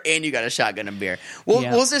December, and you got a shotgun and beer.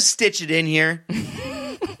 We'll just stitch it in here.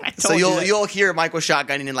 So you'll hear Michael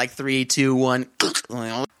shotgunning in like 3, 2, 1.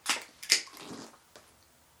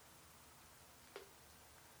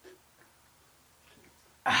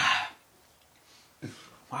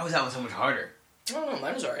 Why was that one so much harder? I don't know.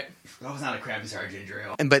 Mine was all right. That was not a crappy sour ginger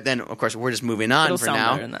ale. But then, of course, we're just moving on for now. It'll sound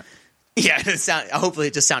better than that. Yeah, hopefully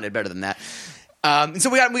it just sounded better than that. So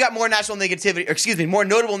we got more more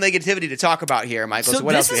notable negativity to talk about here, Michael. So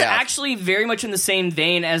what else do we have? This is actually very much in the same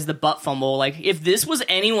vein as the butt fumble. Like if this was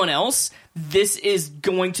anyone else, this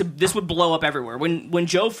would blow up everywhere. When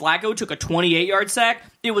Joe Flacco took a 28-yard sack,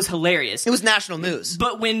 it was hilarious. It was national news.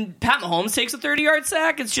 But when Pat Mahomes takes a 30-yard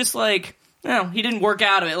sack, it's just like, no, he didn't work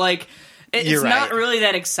out of it. Like it's not really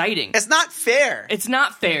that exciting. It's not fair. It's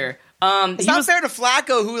not fair. It's not fair to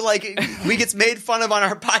Flacco, who we gets made fun of on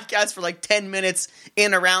our podcast for 10 minutes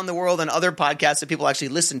in around the world and other podcasts that people actually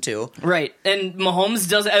listen to. Right, and Mahomes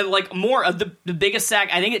does more of the biggest sack.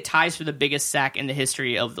 I think it ties for the biggest sack in the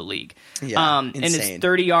history of the league. Yeah, and it's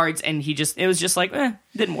 30 yards, and it was just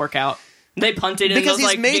didn't work out. They punted because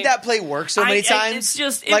he's made that play work so many times. It's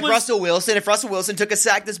just Russell Wilson. If Russell Wilson took a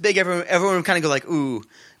sack this big, everyone would kind of go ooh.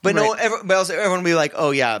 But but also everyone would be like,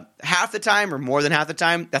 oh yeah, half the time or more than half the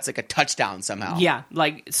time, that's a touchdown somehow. Yeah,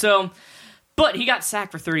 but he got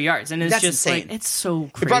sacked for 30 yards, and it's that's just insane. It's so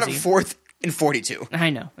crazy. He brought up 4th and 42.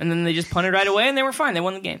 I know, and then they just punted right away, and they were fine. They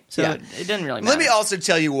won the game, so it didn't really matter. Let me also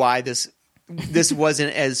tell you why this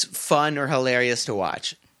wasn't as fun or hilarious to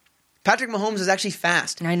watch. Patrick Mahomes is actually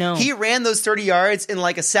fast. I know. He ran those 30 yards in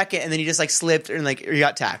a second, and then he just slipped and he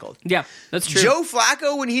got tackled. Yeah, that's true. Joe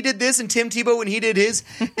Flacco, when he did this, and Tim Tebow, when he did his,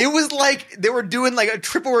 it was like they were doing a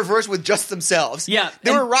triple reverse with just themselves. Yeah. They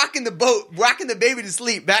were rocking the boat, rocking the baby to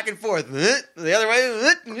sleep, back and forth. The other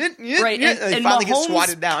way. Right. And they finally get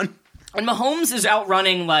swatted down. And Mahomes is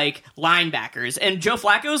outrunning linebackers, and Joe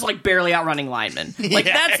Flacco's barely outrunning linemen.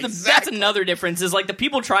 That's another difference. Is the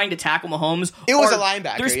people trying to tackle Mahomes. It was a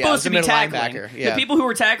linebacker. They're supposed to be tackling. Yeah. The people who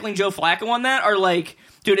were tackling Joe Flacco on that are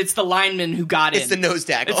dude, it's the lineman who got in. It's the nose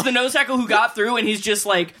tackle. It's the nose tackle who got through, and he's just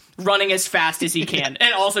running as fast as he can.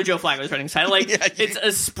 And also Joe Flacco's running side. It's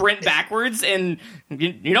a sprint backwards, and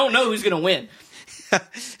you don't know who's gonna win.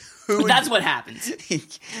 That's what happens.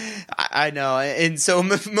 I know. And so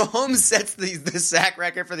Mahomes sets the sack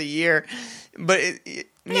record for the year, but it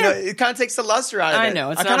kind of takes the luster out of it. I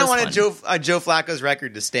know. I kind of wanted Joe Flacco's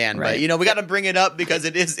record to stand, right. But we got to bring it up because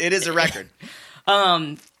it is a record.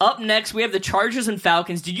 Up next, we have the Chargers and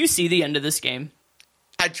Falcons. Did you see the end of this game?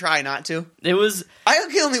 I try not to. I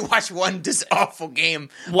can only watch one awful game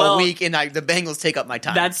a week, and the Bengals take up my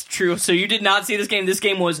time. That's true. So you did not see this game. This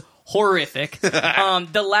game was horrific.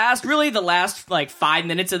 The last 5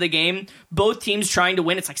 minutes of the game, both teams trying to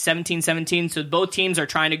win. It's 17-17, so both teams are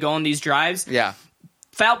trying to go on these drives. Yeah.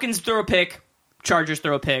 Falcons throw a pick, Chargers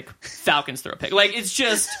throw a pick, Falcons throw a pick. It's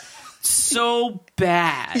just so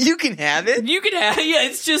bad. You can have it.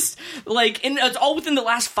 It's just and it's all within the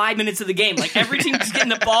last 5 minutes of the game. Every team is getting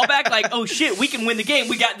the ball back. Oh shit, we can win the game.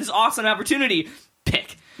 We got this awesome opportunity.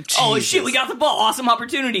 Pick. Jesus. Oh shit, we got the ball. Awesome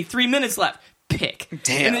opportunity. 3 minutes left. Pick.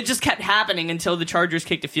 Damn. And it just kept happening until the Chargers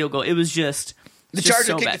kicked a field goal. It was just the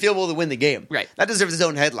Chargers kicked the field goal to win the game. Right. That deserves its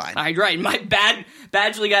own headline. Right. My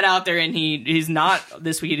Badgley got out there, and he's not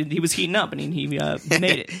this week. He was heating up, and he made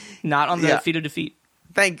it. Not on the feet of defeat.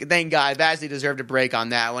 Thank God. Badgley deserved a break on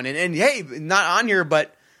that one. And hey, not on here,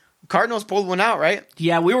 but Cardinals pulled one out, right?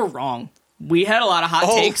 Yeah, we were wrong. We had a lot of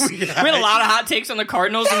hot takes. Yeah. We had a lot of hot takes on the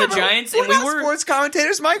Cardinals and the Giants, and we were sports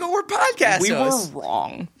commentators, Michael. We're podcast hosts. We were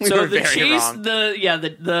wrong. We were very chase, wrong.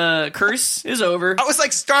 The curse is over. I was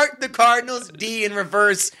start the Cardinals D in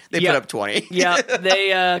reverse. They put up 20. Yeah,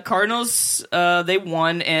 they Cardinals they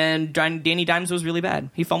won, and Danny Dimes was really bad.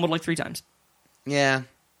 He fumbled 3 times. Yeah,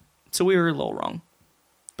 so we were a little wrong.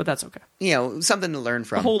 But that's okay. Something to learn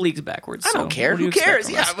from. The whole league's backwards. I don't care. Who cares?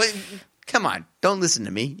 Yeah, but come on. Don't listen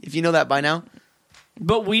to me. If you know that by now.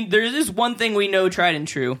 But there is one thing we know tried and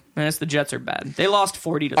true, and it's the Jets are bad. They lost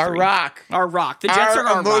 40-3. Our rock. The Jets are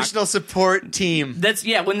our emotional support team.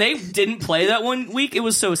 When they didn't play that one week, it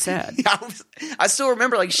was so sad. Yeah, I still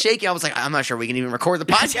remember shaking. I was I'm not sure we can even record the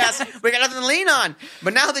podcast. We got nothing to lean on.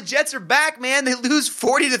 But now the Jets are back, man. They lose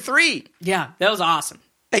 40-3. Yeah, that was awesome.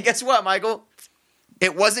 Hey, guess what, Michael?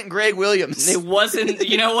 It wasn't Greg Williams. It wasn't.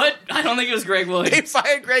 You know what? I don't think it was Greg Williams. They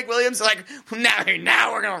fired Greg Williams.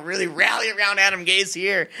 Now we're going to really rally around Adam Gase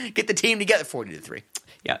here. Get the team together. 40-3.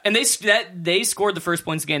 Yeah, and they scored the first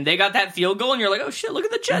points again. They got that field goal, and you're like, oh shit, look at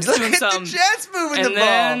the Jets doing something. The Jets moving the ball.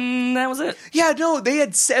 And then that was it. Yeah, no, they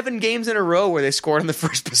had 7 games in a row where they scored on the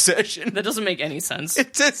first possession. That doesn't make any sense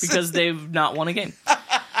because they've not won a game.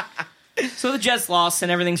 So the Jets lost,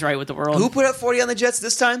 and everything's right with the world. Who put up 40 on the Jets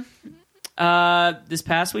this time? This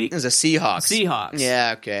past week? It was the Seahawks.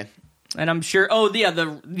 Yeah, okay. And I'm sure. Oh, yeah,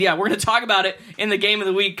 we're going to talk about it in the game of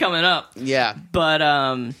the week coming up. Yeah, but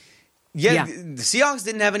the Seahawks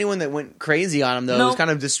didn't have anyone that went crazy on them though. No. It was kind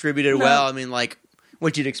of distributed well. I mean,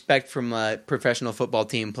 what you'd expect from a professional football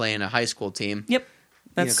team playing a high school team. Yep,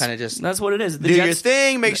 that's kind of just that's what it is. Do your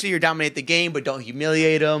thing. Make sure you dominate the game, but don't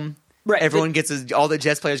humiliate them. Right. Everyone all the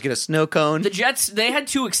Jets players get a snow cone. The Jets, they had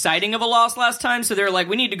too exciting of a loss last time, so they're like,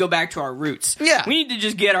 we need to go back to our roots. Yeah. We need to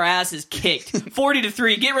just get our asses kicked.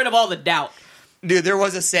 40-3, get rid of all the doubt. Dude, there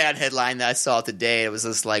was a sad headline that I saw today. It was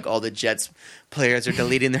just all the Jets players are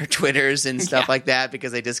deleting their Twitters and stuff like that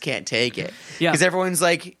because they just can't take it. Yeah. Because everyone's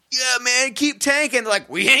like, yeah, man, keep tanking. They're like,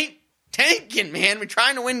 we ain't. tanking, man. We're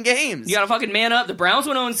trying to win games. You got to fucking man up. The Browns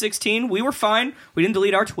went 0-16. We were fine. We didn't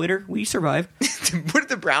delete our Twitter. We survived. What if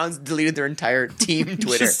the Browns deleted their entire team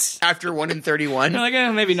Twitter after 1-31? They're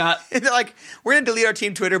like, maybe not. They're like, we're going to delete our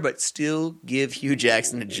team Twitter, but still give Hugh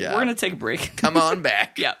Jackson a job. We're going to take a break. Come on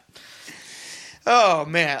back. Yeah. Oh,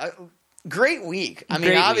 man. Great week. I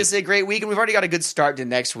mean, obviously a great week, and we've already got a good start to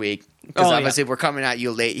next week. Because obviously we're coming at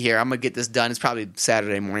you late here. I'm going to get this done. It's probably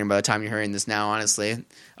Saturday morning by the time you're hearing this now, honestly.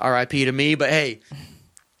 R.I.P. to me. But, hey,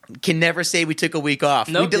 can never say we took a week off.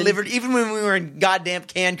 Nope, we delivered. Even when we were in goddamn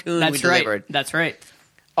Cancun, we delivered. That's right.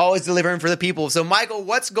 Always delivering for the people. So, Michael,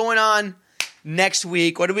 what's going on next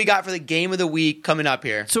week? What do we got for the game of the week coming up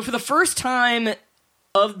here? So, for the first time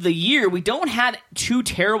of the year, we don't have two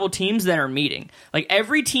terrible teams that are meeting. Like, all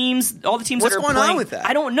the teams that are playing... What's going on with that?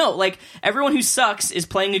 I don't know. Like, everyone who sucks is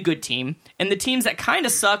playing a good team, and the teams that kind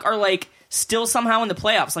of suck are, like, still somehow in the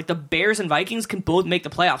playoffs. Like, the Bears and Vikings can both make the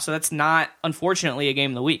playoffs, so that's not, unfortunately, a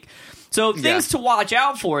game of the week. So, things to watch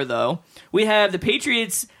out for, though. We have the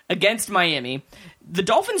Patriots against Miami. The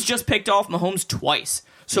Dolphins just picked off Mahomes twice.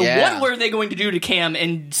 So, what were they going to do to Cam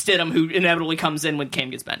and Stidham, who inevitably comes in when Cam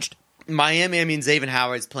gets benched? Miami, I mean, Xavier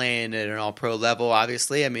Howard's playing at an all-pro level,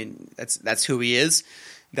 obviously. I mean, that's who he is.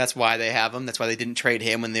 That's why they have him. That's why they didn't trade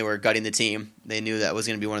him when they were gutting the team. They knew that was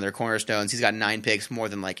going to be one of their cornerstones. He's got 9 picks, more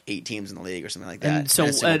than like 8 teams in the league or something like that. And so,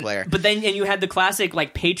 a single player. But then you had the classic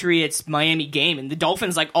like Patriots-Miami game, and the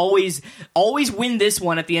Dolphins like always win this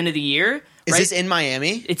one at the end of the year. Is this in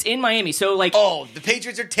Miami? It's in Miami. So like, the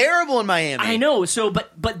Patriots are terrible in Miami. I know. So,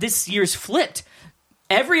 but this year's flipped.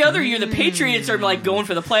 Every other year, the Patriots are like going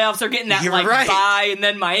for the playoffs. They're getting that bye, and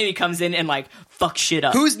then Miami comes in and like fuck shit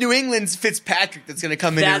up. Who's New England's Fitzpatrick that's going to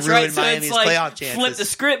come in and ruin Miami's playoff chances? Flip the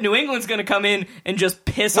script. New England's going to come in and just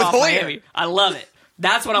piss off Miami. I love it.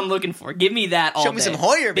 That's what I'm looking for. Give me that all day. Show me some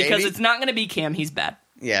Hoyer, baby. Because it's not going to be Cam. He's bad.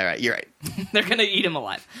 Yeah, right. You're right. They're going to eat him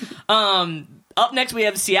alive. Up next, we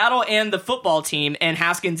have Seattle and the football team, and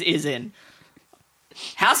Haskins is in.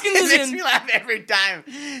 Haskins is in. It makes me laugh every time.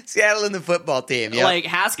 Seattle and the football team. Yep. Like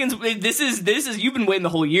Haskins, this is. You've been waiting the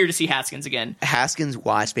whole year to see Haskins again. Haskins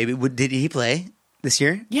watched, baby. Did he play this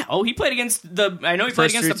year? Yeah. Oh, he played against I know he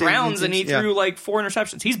played against the Browns, and he threw like 4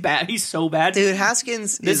 interceptions. He's bad. He's so bad, dude.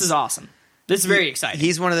 Haskins. This is awesome. This is very exciting.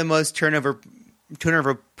 He's one of the most turnover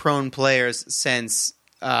prone players since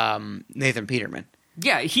Nathan Peterman.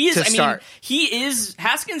 Yeah, he is. He is.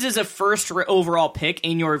 Haskins is a first overall pick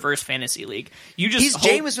in your reverse fantasy league. He's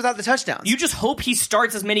Jameis without the touchdowns. You just hope he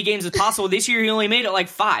starts as many games as possible. This year, he only made it like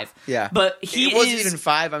 5. Yeah, but it wasn't even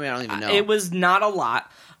 5. I mean, I don't even know. It was not a lot.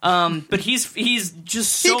 But he's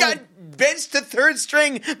just so. He got benched to third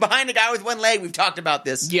string behind a guy with one leg. We've talked about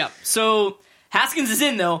this. Yeah. So Haskins is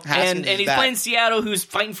in though, and he's playing Seattle, who's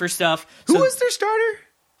fighting for stuff. Who was their starter?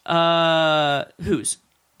 Who's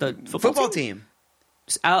the football team?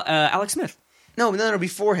 Alex Smith. No,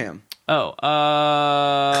 before him. Oh,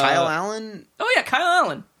 Kyle Allen? Oh, yeah, Kyle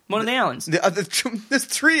Allen. One of the Allens. There's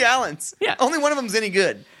 3 Allens. Yeah. Only one of them's any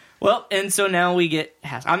good. Well, and so now we get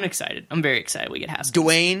I'm excited. I'm very excited we get Haskins.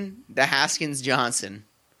 Dwayne the Haskins Johnson.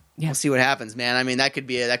 Yeah. We'll see what happens, man. I mean, that could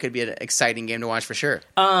be an exciting game to watch for sure.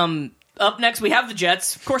 Up next, we have the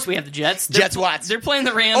Jets. Of course, we have the Jets. Jets watch. They're playing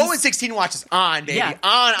the Rams. 0-16 watches on, baby. Yeah.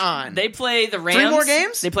 On. They play the Rams. 3 more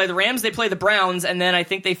games? They play the Rams. They play the Browns, and then I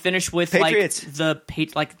think they finish with Patriots.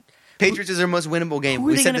 Patriots is their most winnable game.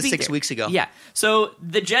 We said this 6 weeks ago. Yeah. So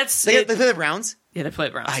the Jets. They play the Browns? Yeah, they play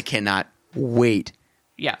the Browns. I cannot wait.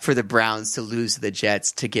 Yeah. For the Browns to lose to the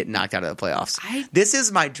Jets to get knocked out of the playoffs. This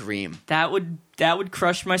is my dream. That would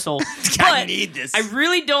crush my soul. I need this. I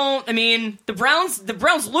really don't. I mean, the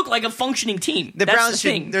Browns look like a functioning team.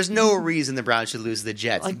 There's no reason the Browns should lose to the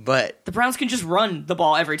Jets, but the Browns can just run the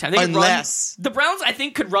ball every time. The Browns, I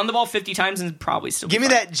think, could run the ball 50 times and probably still give me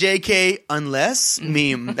that JK unless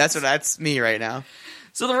meme. That's me right now.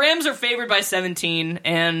 So the Rams are favored by 17,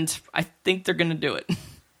 and I think they're going to do it.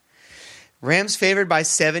 Rams favored by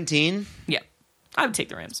 17? Yeah. I would take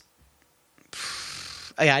the Rams.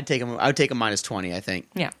 Yeah, I'd take them. I would take them minus 20, I think.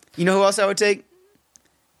 Yeah. You know who else I would take?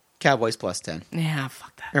 Cowboys plus 10. Yeah,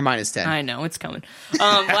 fuck that. Or minus 10. I know, it's coming.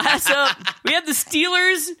 Last up, we have the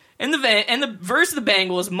Steelers and the versus the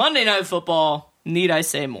Bengals. Monday Night Football. Need I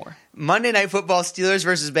say more? Monday Night Football, Steelers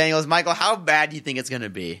versus Bengals. Michael, how bad do you think it's going to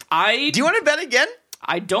be? Do you want to bet again?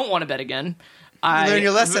 I don't want to bet again. You learned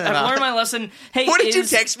your lesson. I've learned my lesson. Hey, what did you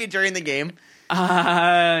text me during the game?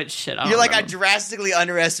 Shit. You're like, I drastically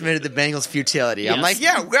underestimated the Bengals' futility. Yes. I'm like,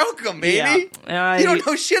 yeah, welcome, baby. Yeah. You don't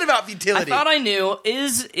know shit about futility. I thought I knew.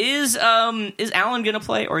 Is Allen gonna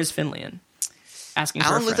play or is Finley in?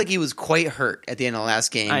 Allen looked like he was quite hurt at the end of the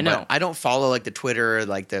last game. I know. But I don't follow like the Twitter or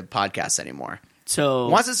like the podcasts anymore. So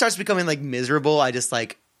once it starts becoming like miserable, I just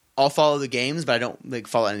like I'll follow the games, but I don't like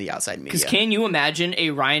follow any of the outside media. Because can you imagine a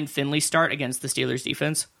Ryan Finley start against the Steelers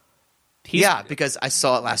defense? Yeah, because I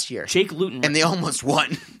saw it last year. Jake Luton. And they almost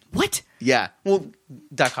won. What? Yeah. Well,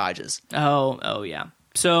 Duck Hodges. Oh, yeah.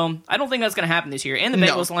 So I don't think that's going to happen this year. And the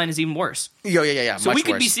Bengals line is even worse. Yeah. So we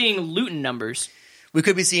could worse. be seeing Luton numbers. We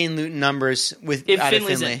could be seeing Luton numbers with if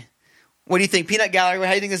Finley's in. What do you think, Peanut Gallery?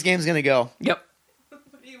 How do you think this game's going to go? Yep.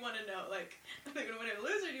 What do you want to know? Like, are they going to win or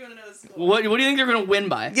lose, or do you want to know the score? What do you think they're going to win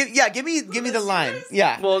by? Give me the line.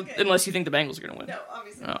 Yeah. Well, unless you think the Bengals are going to win. No,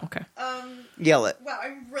 obviously. Oh, okay. Yell it. Wow,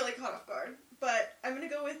 I'm really caught off guard, but I'm going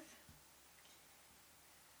to go with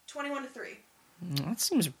 21-3. That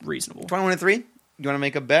seems reasonable. 21-3. You want to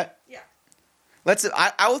make a bet? Yeah.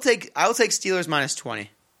 I will take Steelers minus 20.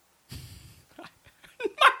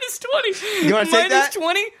 Minus 20. You want to take that? Minus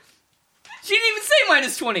 20? She didn't even say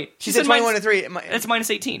minus 20. She said 21-3. That's minus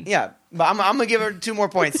 18. Yeah, but I'm going to give her 2 more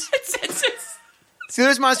points.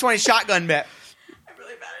 Steelers minus 20 shotgun bet. I'm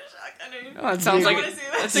really bad at shotgunning. Oh, it sounds like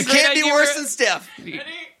that's a great idea. Can't be worse than Steph. Ready?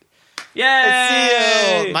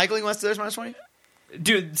 Yay! Michael, you want Steelers minus 20?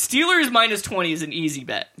 Dude, Steelers minus 20 is an easy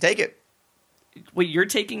bet. Take it. Wait, you're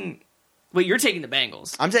taking the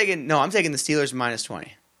Bengals. I'm taking the Steelers minus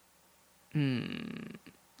 20.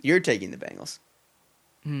 You're taking the Bengals.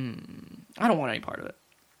 I don't want any part of it.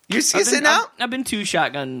 You're sitting out? I've been too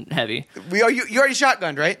shotgun heavy. You already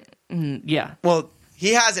shotgunned, right? Yeah. Well,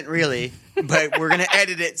 he hasn't really, but we're going to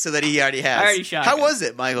edit it so that he already has. I already shotgunned. How was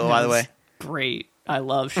it, Michael, by the way? Great. I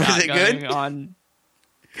love Was it good? shotgunning on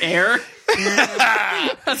air.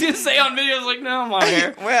 I was going to say on video, I was like, no, I'm on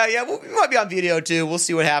air. Well, yeah, we might be on video too. We'll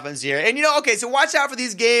see what happens here. And so watch out for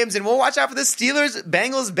these games, and we'll watch out for this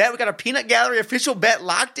Steelers-Bengals bet. We got our Peanut Gallery official bet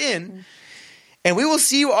locked in. And we will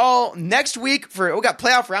see you all next week we got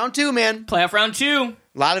playoff round 2, man. Playoff round 2.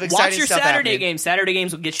 A lot of exciting stuff Watch your Saturday happening. games. Saturday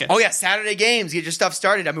games will get you. Oh, yeah, Saturday games. Get your stuff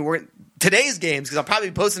started. I mean, today's games, because I'll probably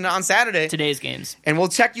be posting it on Saturday. Today's games. And we'll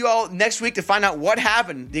check you all next week to find out what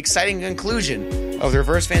happened, the exciting conclusion of the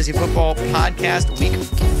Reverse Fantasy Football Podcast Week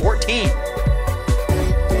 14.